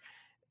George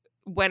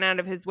went out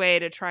of his way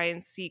to try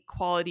and seek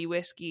quality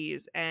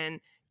whiskeys and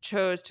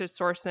chose to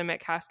source them at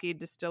Cascade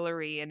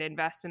Distillery and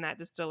invest in that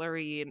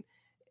distillery. And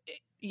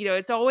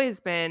it's always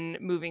been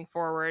moving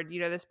forward.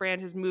 This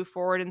brand has moved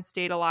forward and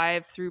stayed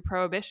alive through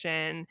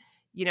Prohibition.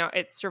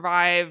 It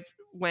survived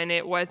when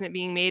it wasn't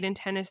being made in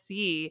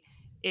Tennessee.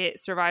 It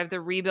survived the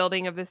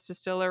rebuilding of this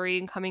distillery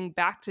and coming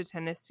back to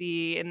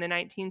Tennessee in the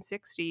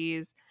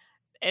 1960s,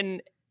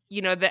 and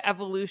the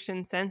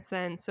evolution since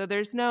then. So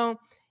there's no,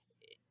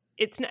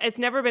 it's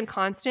never been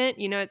constant.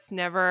 It's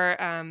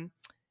never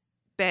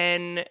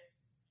been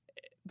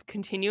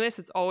continuous.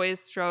 It's always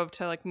strove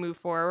to like move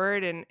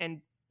forward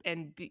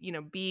and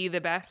be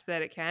the best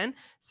that it can.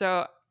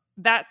 So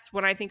that's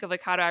when I think of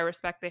like how do I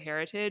respect the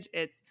heritage,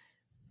 it's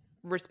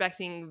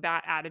respecting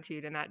that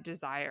attitude and that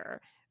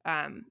desire.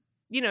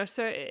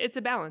 So it's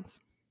a balance.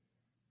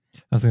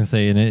 I was going to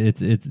say, and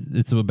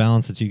it's a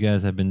balance that you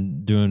guys have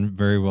been doing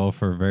very well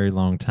for a very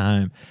long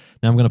time.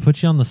 Now I'm going to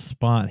put you on the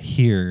spot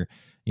here,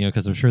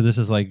 because I'm sure this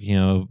is like,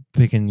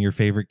 picking your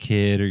favorite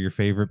kid or your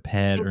favorite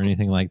pet or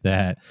anything like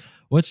that.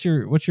 What's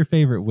your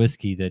favorite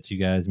whiskey that you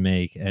guys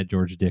make at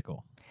George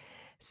Dickel?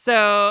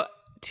 So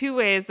two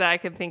ways that I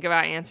can think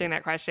about answering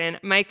that question.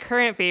 My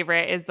current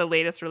favorite is the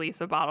latest release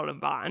of Bottled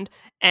and Bond.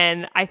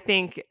 And I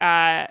think,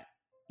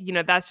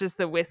 that's just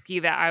the whiskey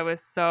that I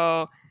was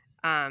so,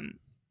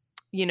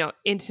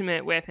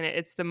 intimate with. And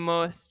it's the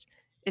most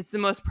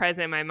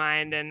present in my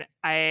mind. And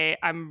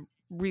I'm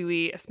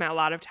really spent a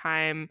lot of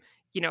time,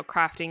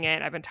 crafting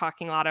it. I've been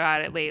talking a lot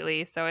about it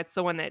lately. So it's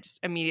the one that just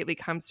immediately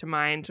comes to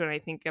mind when I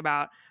think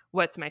about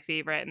what's my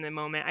favorite in the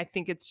moment. I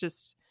think it's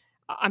just,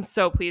 I'm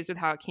so pleased with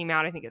how it came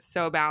out. I think it's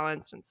so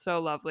balanced and so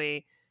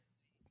lovely.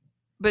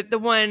 But the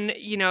one,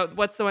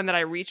 what's the one that I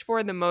reach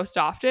for the most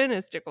often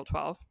is Dickel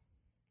 12.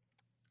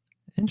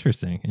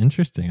 Interesting.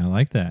 I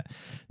like that.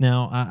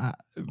 Now,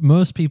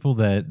 most people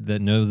that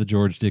know the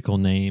George Dickel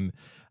name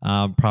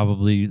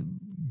probably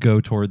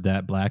go toward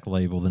that black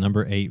label, the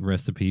number 8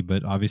 recipe.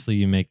 But obviously,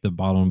 you make the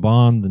Bottled and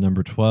Bond, the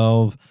number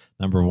 12,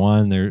 number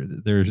 1.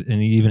 There's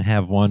and you even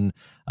have one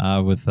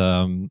with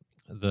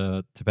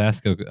the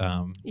Tabasco.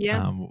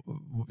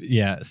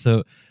 Yeah.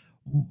 So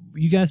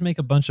you guys make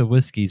a bunch of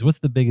whiskeys. What's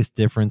the biggest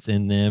difference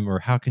in them, or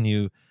how can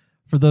you,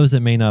 for those that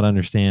may not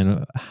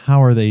understand,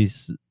 how are they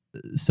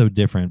so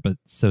different but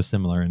so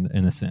similar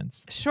in a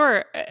sense?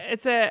 Sure.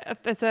 It's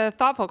a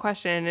thoughtful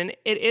question, and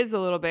it is a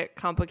little bit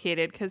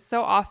complicated because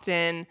so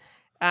often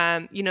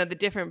the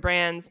different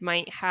brands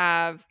might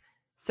have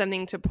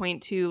something to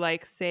point to,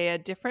 like say a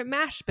different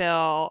mash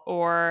bill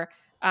or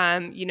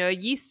a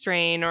yeast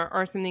strain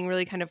or something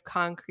really kind of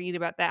concrete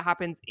about that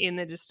happens in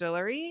the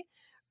distillery.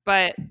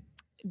 But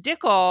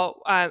Dickel,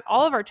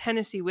 all of our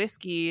Tennessee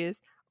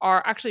whiskeys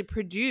are actually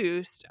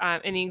produced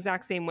in the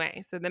exact same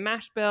way. So the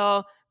mash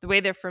bill, the way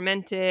they're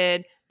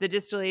fermented, the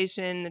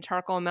distillation, the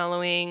charcoal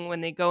mellowing, when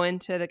they go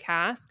into the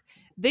cask,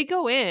 they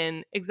go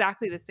in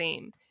exactly the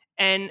same.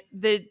 And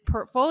the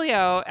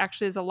portfolio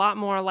actually is a lot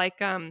more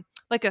like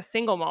a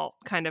single malt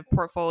kind of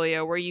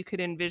portfolio where you could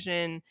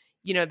envision,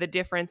 the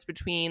difference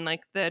between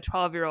like the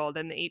 12-year-old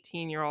and the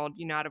 18-year-old,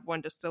 out of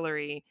one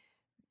distillery.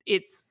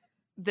 It's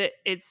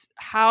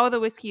how the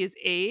whiskey is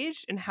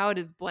aged and how it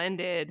is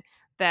blended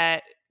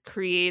that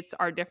creates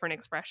our different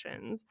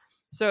expressions.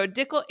 So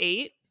Dickel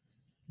 8,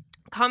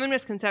 common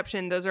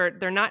misconception,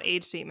 they're not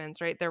age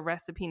statements, right? They're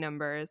recipe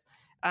numbers.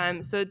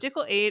 So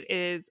Dickel 8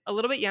 is a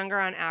little bit younger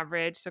on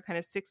average, so kind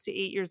of 6 to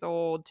 8 years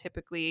old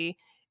typically.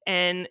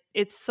 And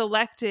it's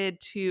selected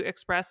to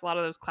express a lot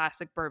of those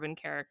classic bourbon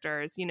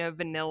characters,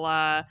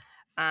 vanilla,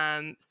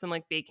 some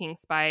like baking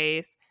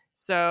spice.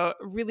 So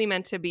really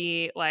meant to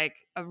be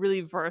like a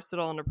really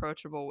versatile and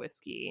approachable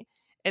whiskey.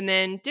 And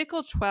then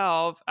Dickel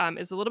 12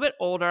 is a little bit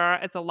older.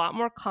 It's a lot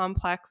more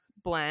complex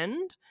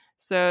blend.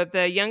 So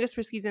the youngest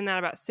whiskey's in that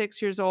about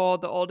 6 years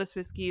old. The oldest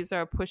whiskeys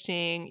are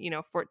pushing,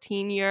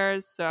 14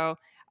 years. So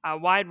a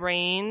wide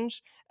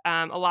range,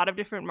 a lot of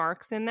different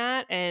marks in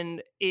that.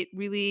 And it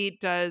really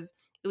does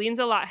it leans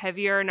a lot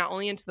heavier, not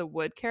only into the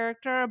wood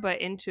character,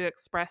 but into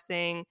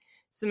expressing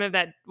some of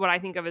that, what I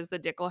think of as the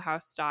Dickel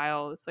House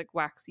style, this like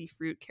waxy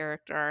fruit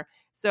character.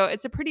 So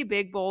it's a pretty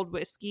big, bold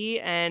whiskey.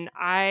 And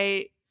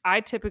I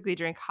typically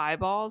drink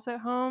highballs at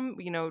home,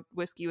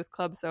 whiskey with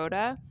club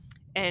soda.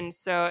 And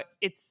so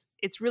it's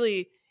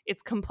really,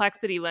 its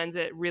complexity lends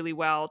it really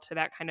well to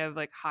that kind of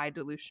like high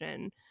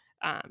dilution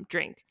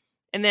drink.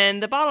 And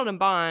then the bottled and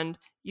bond,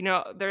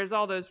 there's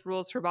all those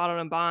rules for bottled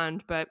and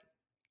bond, but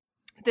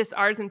this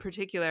ours in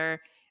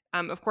particular,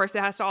 of course,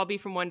 it has to all be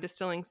from one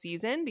distilling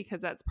season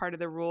because that's part of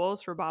the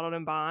rules for bottled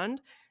and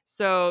bond.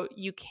 So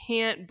you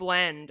can't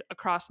blend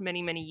across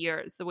many, many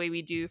years the way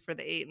we do for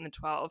the 8 and the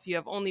 12. You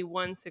have only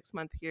one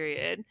 6-month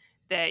period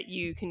that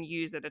you can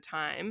use at a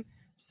time.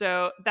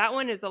 So that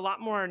one is a lot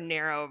more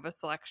narrow of a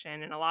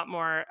selection and a lot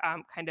more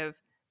kind of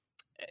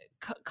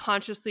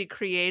consciously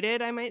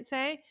created, I might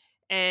say.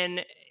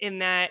 And in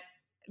that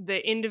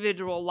the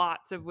individual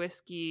lots of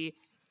whiskey,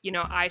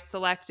 I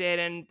selected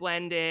and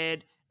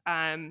blended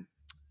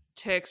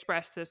to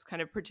express this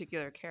kind of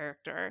particular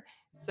character.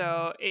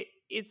 So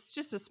it's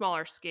just a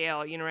smaller scale,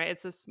 right?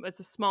 It's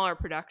a smaller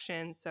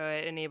production, so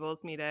it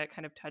enables me to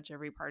kind of touch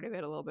every part of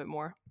it a little bit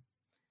more.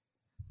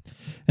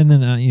 And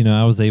then,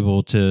 I was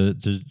able to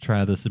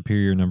try the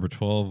Superior Number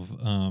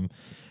 12.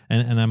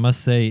 And I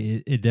must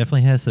say, it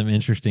definitely has some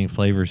interesting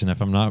flavors. And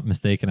if I'm not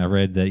mistaken, I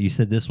read that you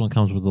said this one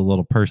comes with a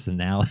little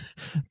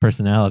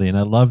personality. And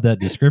I love that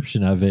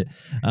description of it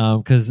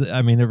because,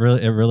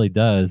 it really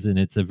does. And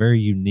it's a very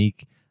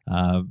unique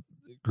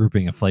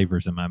grouping of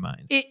flavors in my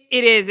mind. It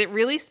is. It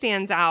really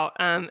stands out.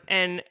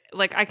 And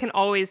like I can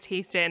always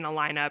taste it in a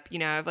lineup.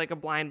 I have like a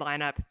blind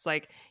lineup. It's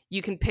like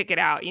you can pick it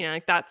out.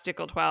 Like that's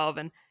Dickel 12,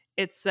 and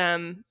it's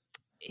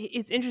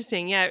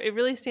interesting. Yeah, it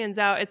really stands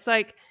out. It's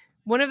like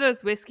one of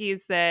those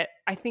whiskeys that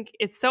I think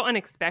it's so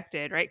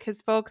unexpected, right?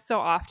 Because folks so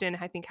often,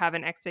 I think, have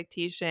an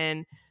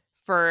expectation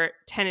for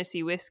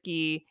Tennessee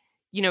whiskey,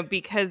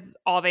 because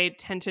all they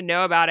tend to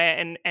know about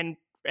it,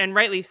 and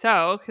rightly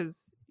so,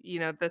 because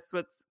that's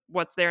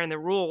what's there in the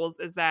rules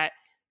is that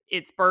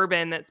it's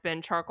bourbon that's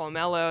been charcoal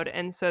mellowed,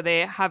 and so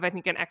they have, I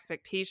think, an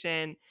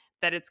expectation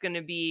that it's going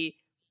to be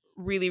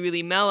really,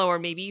 really mellow or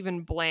maybe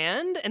even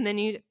bland, and then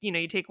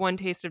you take one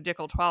taste of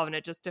Dickel 12 and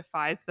it just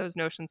defies those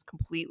notions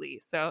completely.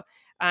 So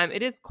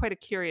it is quite a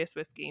curious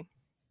whiskey.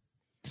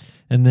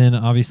 And then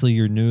obviously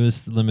your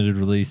newest limited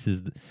release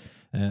is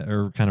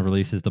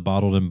releases the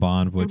Bottled and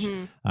Bond, which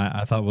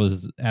I thought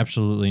was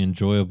absolutely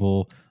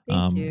enjoyable.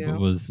 Thank you.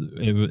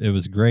 It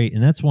was great,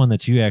 and that's one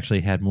that you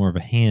actually had more of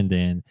a hand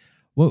in.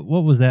 What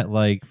was that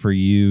like for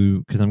you?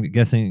 Because I'm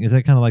guessing, is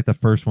that kind of like the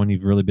first one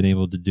you've really been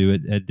able to do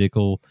it at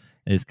Dickel?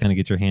 Is kind of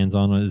get your hands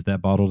on is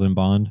that Bottled and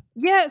Bond?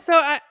 Yeah, so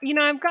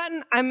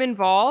I'm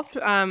involved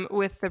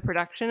with the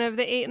production of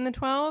the 8 and the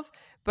 12,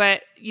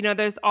 but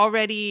there's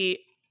already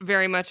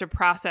very much a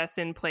process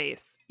in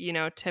place,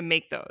 to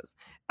make those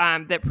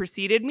that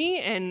preceded me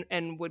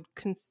and would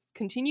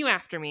continue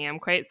after me. I'm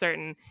quite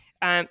certain.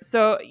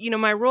 So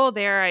my role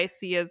there I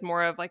see as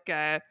more of like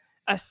a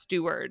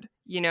steward,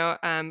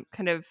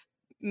 kind of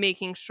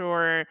making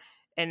sure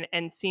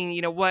and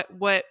seeing,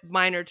 what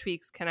minor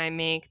tweaks can I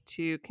make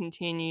to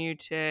continue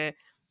to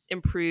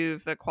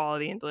improve the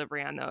quality and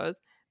delivery on those.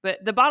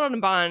 But the Bottled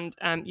and Bond,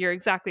 you're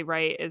exactly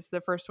right, is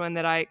the first one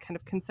that I kind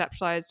of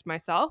conceptualized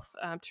myself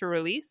to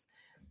release.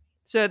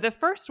 So the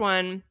first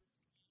one,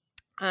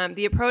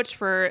 the approach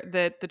for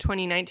the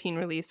 2019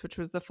 release, which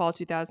was the fall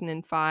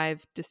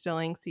 2005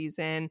 distilling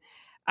season,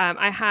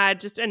 I had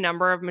just a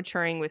number of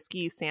maturing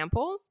whiskey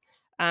samples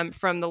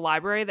from the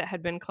library that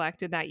had been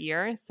collected that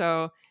year.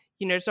 So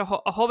just a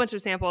whole bunch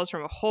of samples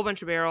from a whole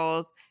bunch of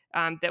barrels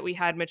that we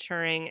had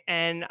maturing.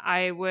 And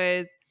I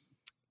was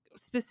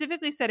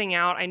specifically setting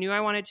out, I knew I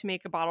wanted to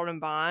make a Bottled and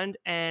Bond,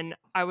 and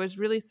I was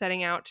really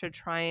setting out to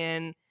try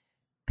and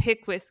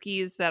pick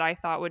whiskeys that I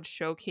thought would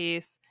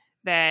showcase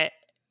that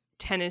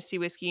Tennessee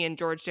whiskey and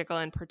George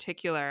Dickel in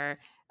particular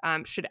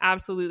should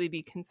absolutely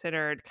be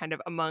considered kind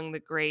of among the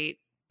great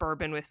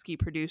bourbon whiskey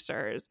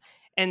producers.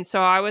 And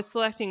so I was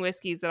selecting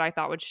whiskeys that I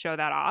thought would show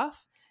that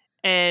off.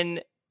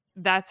 And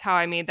that's how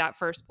I made that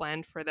first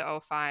blend for the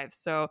 05.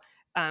 So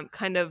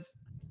kind of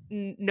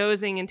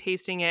nosing and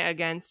tasting it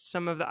against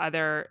some of the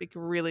other like,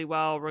 really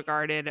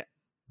well-regarded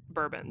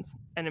bourbons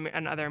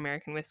and other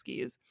American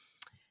whiskeys.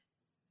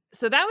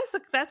 So that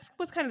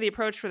was kind of the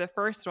approach for the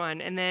first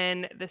one. And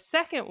then the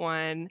second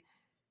one,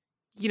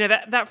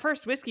 that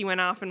first whiskey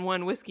went off and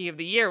won Whiskey of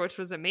the Year, which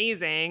was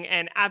amazing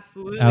and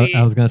absolutely.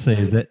 I was going to say,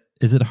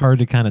 is it hard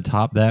to kind of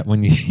top that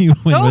when you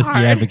win so Whiskey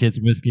Advocate's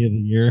Whiskey of the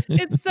Year?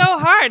 It's so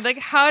hard. Like,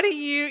 how do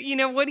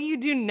you, what do you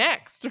do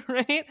next,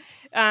 right?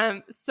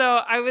 So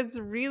I was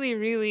really,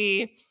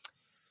 really,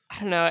 I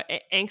don't know,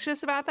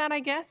 anxious about that, I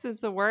guess is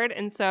the word.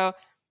 And so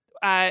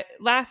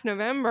last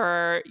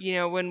November,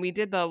 when we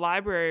did the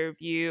library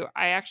review,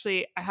 I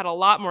had a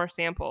lot more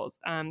samples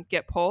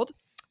get pulled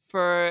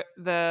for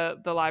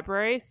the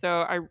library.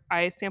 So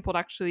I sampled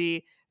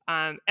actually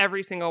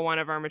every single one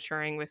of our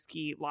maturing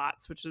whiskey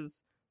lots, which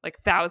is like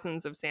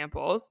thousands of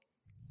samples.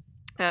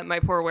 My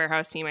poor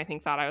warehouse team, I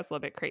think, thought I was a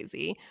little bit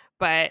crazy,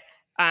 but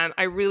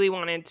I really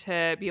wanted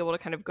to be able to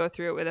kind of go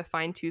through it with a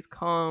fine tooth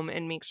comb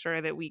and make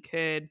sure that we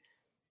could,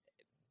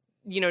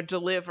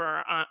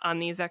 deliver on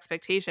these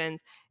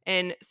expectations.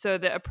 And so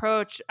the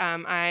approach,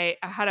 I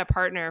had a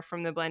partner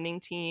from the blending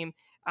team,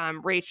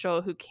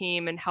 Rachel, who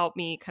came and helped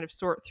me kind of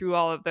sort through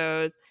all of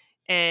those.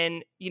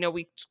 And,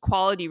 we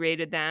quality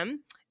rated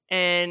them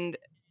and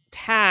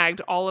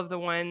tagged all of the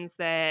ones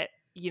that,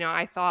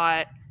 I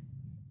thought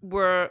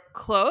were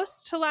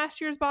close to last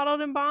year's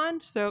Bottled and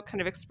Bond. So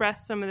kind of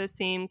expressed some of the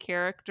same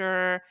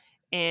character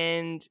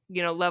and,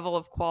 level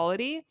of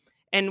quality.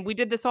 And we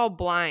did this all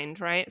blind,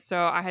 right? So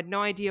I had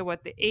no idea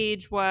what the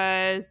age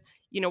was,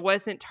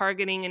 wasn't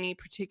targeting any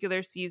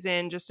particular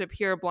season, just a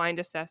pure blind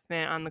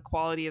assessment on the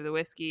quality of the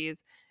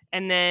whiskeys.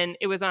 And then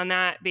it was on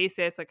that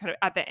basis, like kind of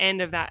at the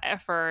end of that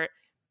effort,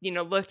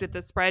 looked at the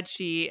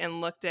spreadsheet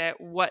and looked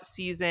at what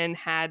season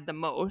had the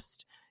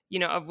most,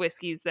 of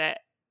whiskeys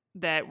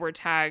that were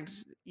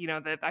tagged,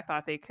 that I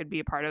thought they could be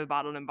a part of the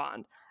Bottled and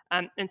Bond.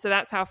 And so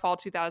that's how fall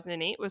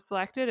 2008 was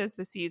selected as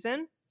the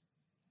season.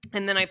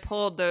 And then I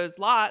pulled those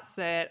lots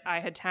that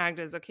I had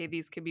tagged as, okay,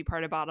 these could be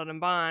part of Bottled and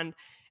Bond.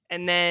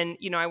 And then,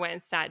 I went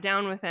and sat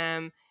down with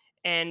them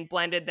and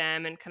blended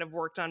them and kind of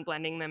worked on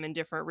blending them in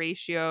different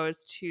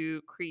ratios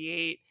to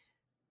create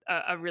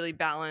a really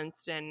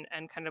balanced and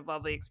kind of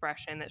lovely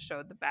expression that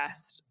showed the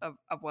best of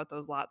what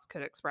those lots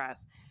could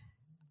express.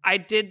 I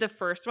did the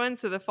first one.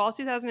 So the fall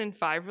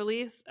 2005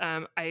 release,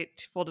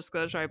 full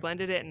disclosure, I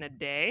blended it in a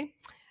day.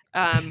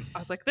 I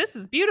was like, this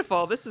is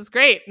beautiful. This is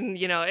great. And,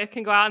 it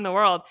can go out in the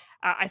world.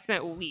 I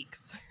spent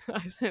weeks.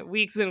 I spent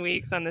weeks and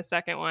weeks on the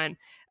second one,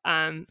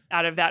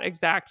 out of that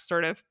exact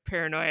sort of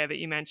paranoia that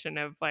you mentioned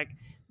of like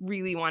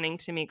really wanting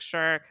to make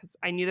sure, because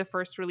I knew the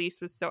first release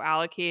was so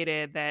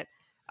allocated that,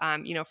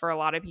 for a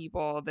lot of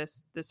people,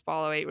 this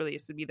fall 08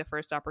 release would be the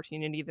first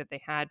opportunity that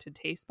they had to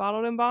taste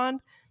Bottled and Bond.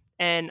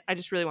 And I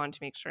just really wanted to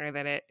make sure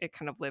that it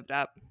kind of lived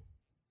up.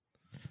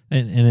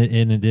 And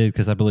it did,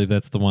 because I believe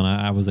that's the one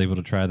I was able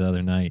to try the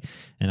other night,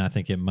 and I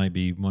think it might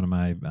be one of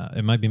my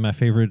it might be my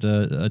favorite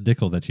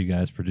Dickel that you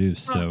guys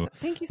produced. So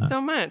thank you so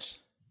much.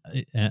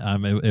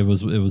 It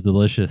was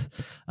delicious.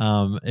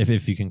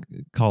 If you can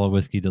call a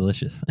whiskey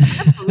delicious,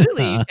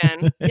 absolutely you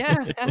can.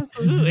 Yeah,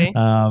 absolutely.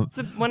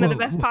 It's one of the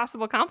best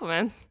possible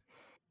compliments.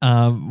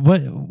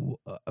 What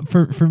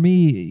for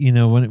me,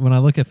 when I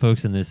look at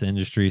folks in this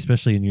industry,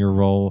 especially in your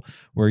role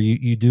where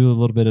you do a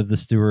little bit of the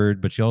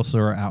steward, but you also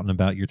are out and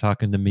about, you're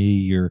talking to me,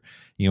 you're,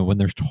 when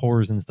there's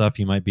tours and stuff,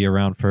 you might be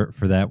around for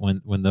that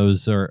when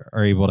those are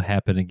able to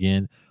happen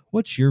again.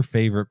 What's your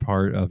favorite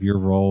part of your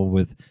role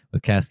with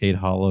Cascade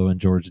Hollow and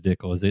George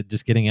Dickel? Is it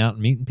just getting out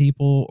and meeting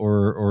people,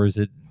 or is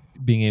it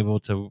being able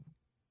to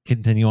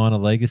continue on a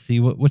legacy?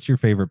 What's your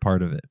favorite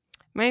part of it?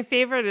 My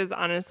favorite is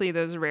honestly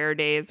those rare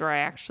days where I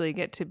actually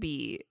get to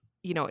be,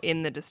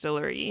 in the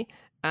distillery.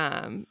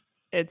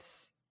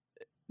 That's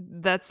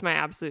my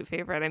absolute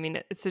favorite. I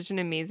mean, it's such an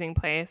amazing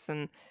place,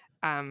 and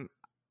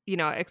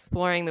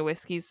exploring the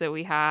whiskeys that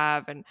we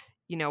have, and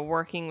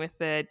working with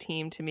the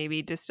team to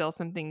maybe distill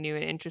something new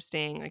and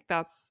interesting. Like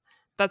that's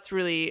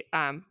really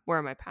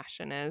where my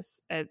passion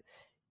is.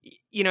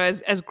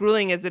 As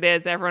grueling as it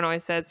is, everyone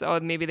always says, "Oh,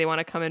 maybe they want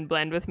to come and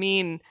blend with me,"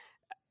 and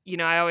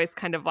I always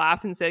kind of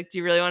laugh and say, do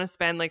you really want to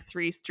spend like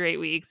 3 straight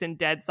weeks in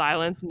dead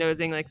silence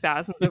nosing like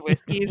thousands of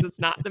whiskeys? It's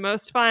not the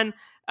most fun.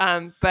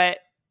 But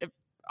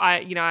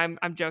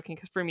I'm joking,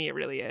 because for me, it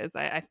really is.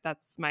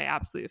 That's my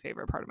absolute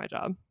favorite part of my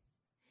job.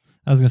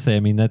 I was going to say,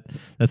 I mean,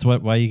 that's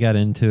why you got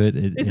into it.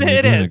 And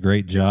you're doing a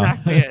great job.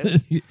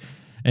 Exactly.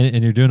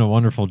 And you're doing a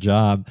wonderful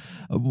job.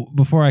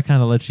 Before I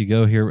kind of let you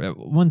go here,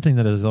 one thing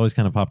that has always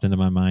kind of popped into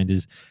my mind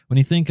is when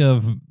you think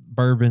of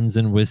bourbons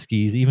and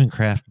whiskeys, even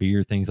craft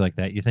beer, things like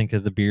that, you think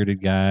of the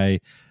bearded guy,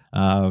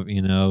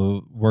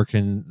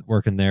 working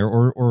there,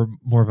 or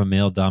more of a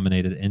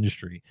male-dominated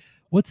industry.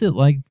 What's it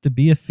like to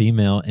be a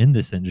female in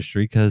this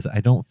industry? Because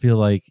I don't feel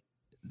like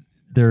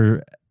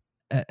there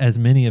are as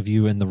many of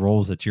you in the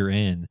roles that you're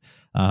in.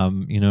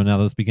 Now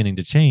that's beginning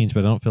to change, but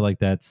I don't feel like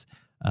that's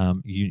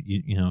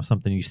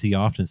something you see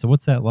often. So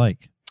what's that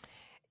like?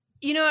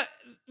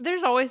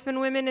 There's always been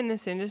women in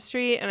this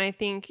industry, and I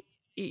think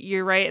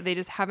you're right. They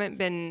just haven't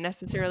been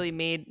necessarily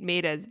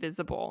made as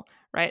visible,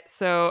 right?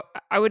 So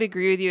I would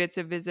agree with you. It's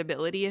a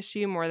visibility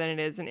issue more than it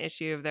is an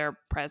issue of their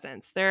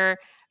presence. There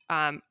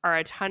are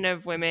a ton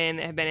of women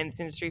that have been in this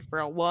industry for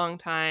a long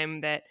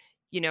time that,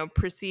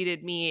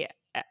 preceded me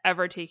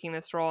ever taking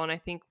this role. And I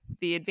think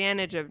the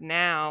advantage of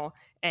now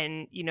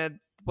and,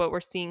 what we're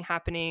seeing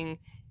happening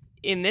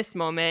in this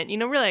moment,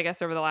 really, I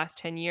guess over the last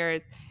 10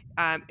 years,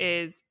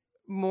 is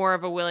more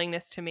of a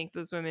willingness to make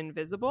those women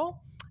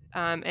visible,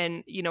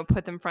 and,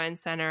 put them front and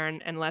center,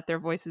 and let their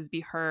voices be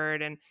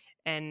heard,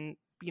 and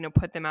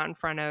put them out in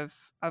front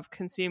of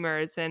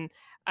consumers. And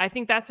I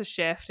think that's a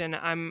shift, and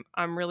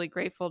I'm really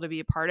grateful to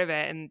be a part of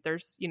it. And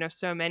there's,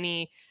 so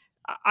many,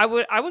 I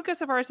would go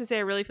so far as to say,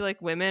 I really feel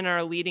like women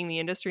are leading the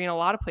industry in a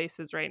lot of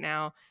places right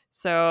now.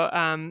 So,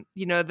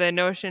 the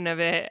notion of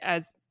it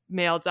as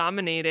male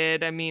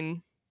dominated, I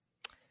mean,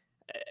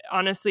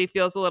 honestly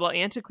feels a little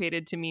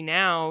antiquated to me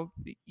now,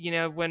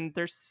 when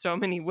there's so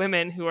many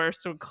women who are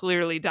so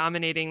clearly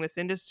dominating this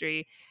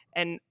industry.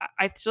 And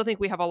I still think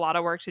we have a lot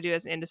of work to do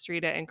as an industry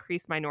to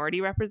increase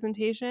minority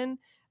representation.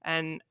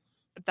 And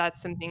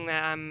that's something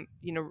that I'm,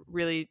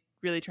 really,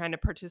 really trying to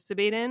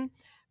participate in.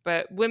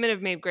 But women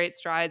have made great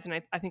strides.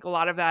 And I think a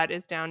lot of that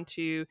is down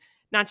to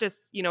not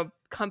just,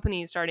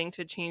 companies starting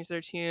to change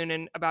their tune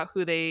and about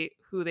who they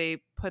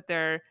put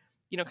their,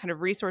 kind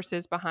of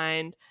resources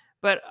behind,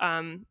 but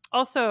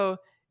also,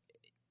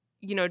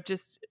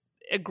 just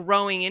a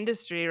growing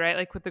industry, right?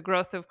 Like with the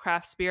growth of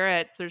craft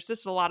spirits, there's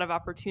just a lot of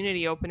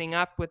opportunity opening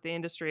up with the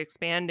industry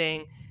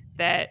expanding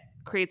that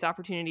creates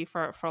opportunity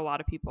for a lot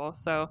of people.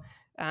 So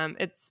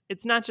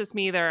it's not just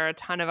me. There are a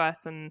ton of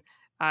us, and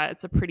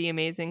it's a pretty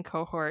amazing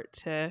cohort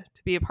to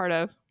be a part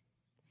of.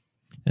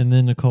 And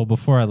then, Nicole,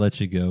 before I let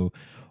you go,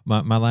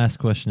 my last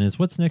question is: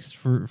 what's next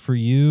for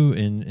you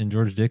in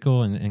George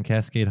Dickel and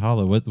Cascade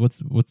Hollow?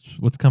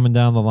 What's coming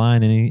down the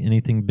line?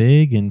 Anything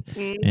big, and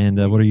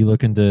what are you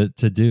looking to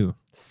do?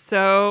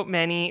 So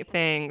many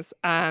things.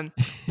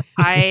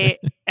 I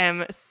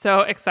am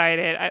so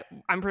excited.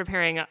 I'm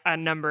preparing a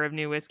number of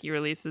new whiskey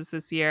releases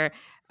this year.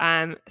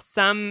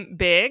 Some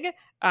big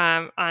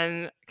on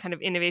kind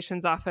of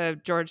innovations off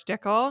of George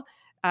Dickel,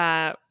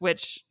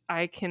 which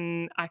I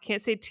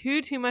can't say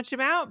too much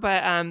about,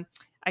 but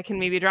I can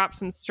maybe drop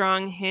some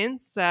strong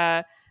hints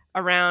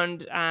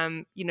around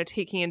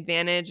taking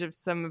advantage of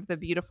some of the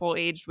beautiful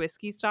aged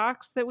whiskey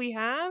stocks that we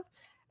have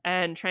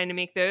and trying to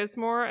make those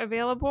more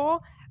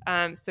available.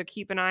 So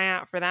keep an eye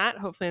out for that,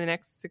 hopefully in the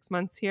next 6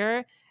 months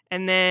here.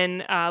 And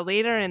then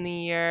later in the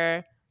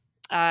year,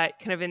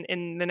 kind of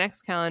in the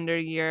next calendar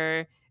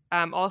year,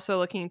 also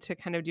looking to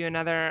kind of do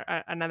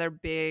another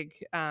big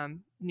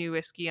new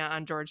whiskey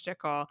on George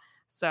Dickel.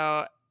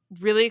 So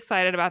really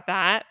excited about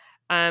that.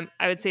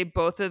 I would say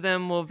both of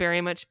them will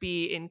very much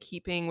be in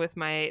keeping with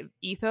my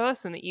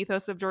ethos and the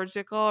ethos of George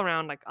Dickel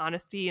around like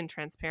honesty and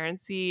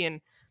transparency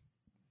and,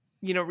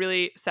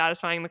 really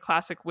satisfying the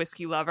classic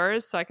whiskey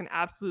lovers. So I can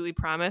absolutely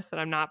promise that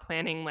I'm not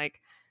planning like,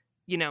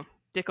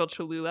 Dickel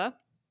Cholula.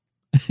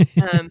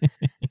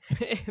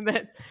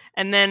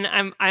 And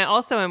then I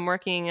also am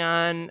working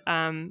on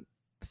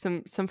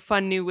some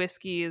fun new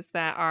whiskeys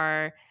that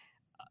are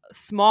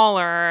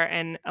smaller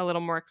and a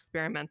little more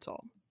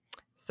experimental.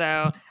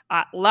 So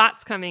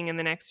lots coming in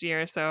the next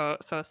year. So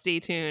stay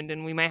tuned,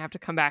 and we might have to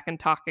come back and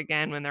talk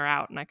again when they're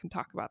out, and I can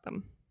talk about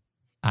them.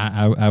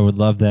 I would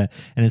love that.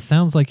 And it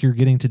sounds like you're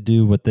getting to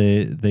do what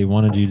they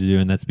wanted you to do,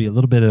 and that's be a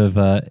little bit of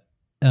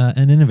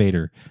an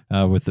innovator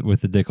with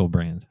the Dickel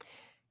brand.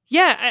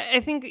 Yeah, I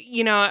think,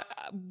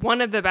 one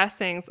of the best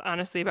things,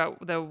 honestly,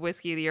 about the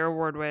Whiskey of the Year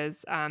award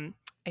was, I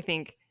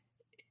think,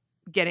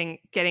 getting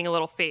a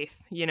little faith,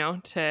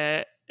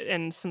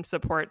 and some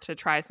support to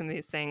try some of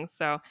these things.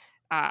 So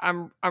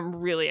I'm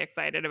really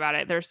excited about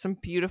it. There's some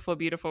beautiful,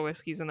 beautiful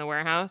whiskeys in the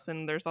warehouse,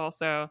 and there's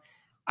also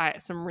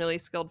some really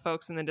skilled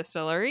folks in the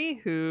distillery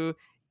who,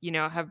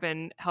 have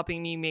been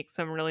helping me make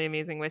some really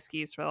amazing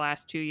whiskeys for the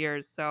last 2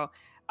 years. So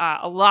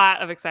a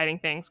lot of exciting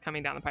things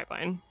coming down the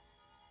pipeline.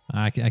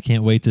 I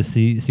can't wait to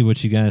see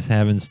what you guys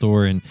have in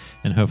store, and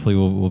hopefully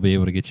we'll be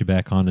able to get you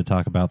back on to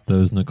talk about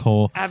those,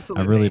 Nicole.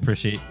 Absolutely. I really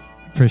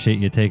appreciate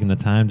you taking the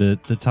time to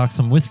talk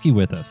some whiskey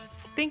with us.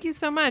 Thank you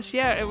so much.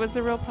 Yeah, it was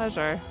a real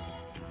pleasure.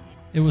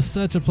 It was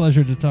such a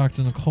pleasure to talk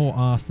to Nicole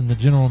Austin, the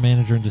general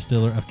manager and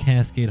distiller of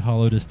Cascade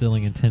Hollow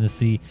Distilling in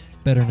Tennessee,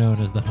 better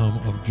known as the home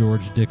of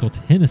George Dickel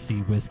Tennessee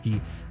whiskey.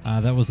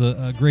 That was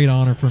a great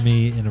honor for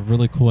me and a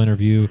really cool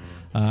interview.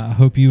 I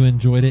hope you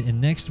enjoyed it.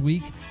 And next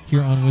week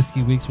here on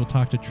Whiskey Weeks, we'll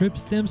talk to Tripp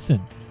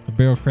Stimson of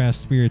Barrel Craft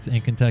Spirits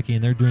in Kentucky,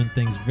 and they're doing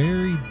things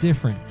very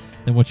different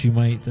than what you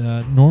might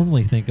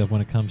normally think of when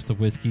it comes to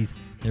whiskeys.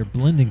 They're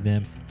blending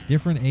them,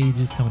 different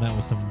ages, coming out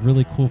with some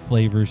really cool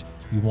flavors.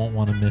 You won't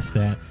want to miss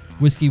that.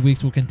 Whiskey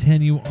Weeks will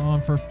continue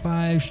on for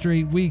 5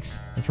 straight weeks.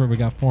 That's right, we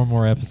got 4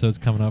 more episodes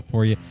coming up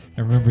for you.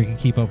 And remember, you can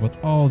keep up with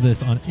all of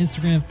this on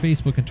Instagram,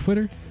 Facebook, and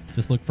Twitter.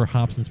 Just look for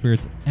Hops and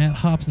Spirits at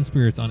Hops and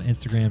Spirits on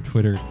Instagram,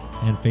 Twitter,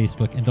 and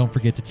Facebook. And don't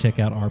forget to check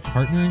out our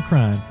partner in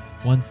crime,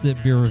 One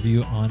Sip Beer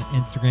Review on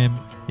Instagram.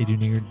 They do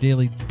near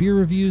daily beer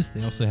reviews.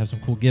 They also have some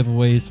cool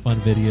giveaways, fun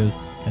videos.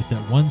 That's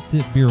at One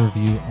Sip Beer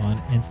Review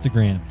on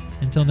Instagram.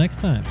 Until next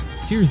time,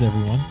 cheers,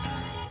 everyone.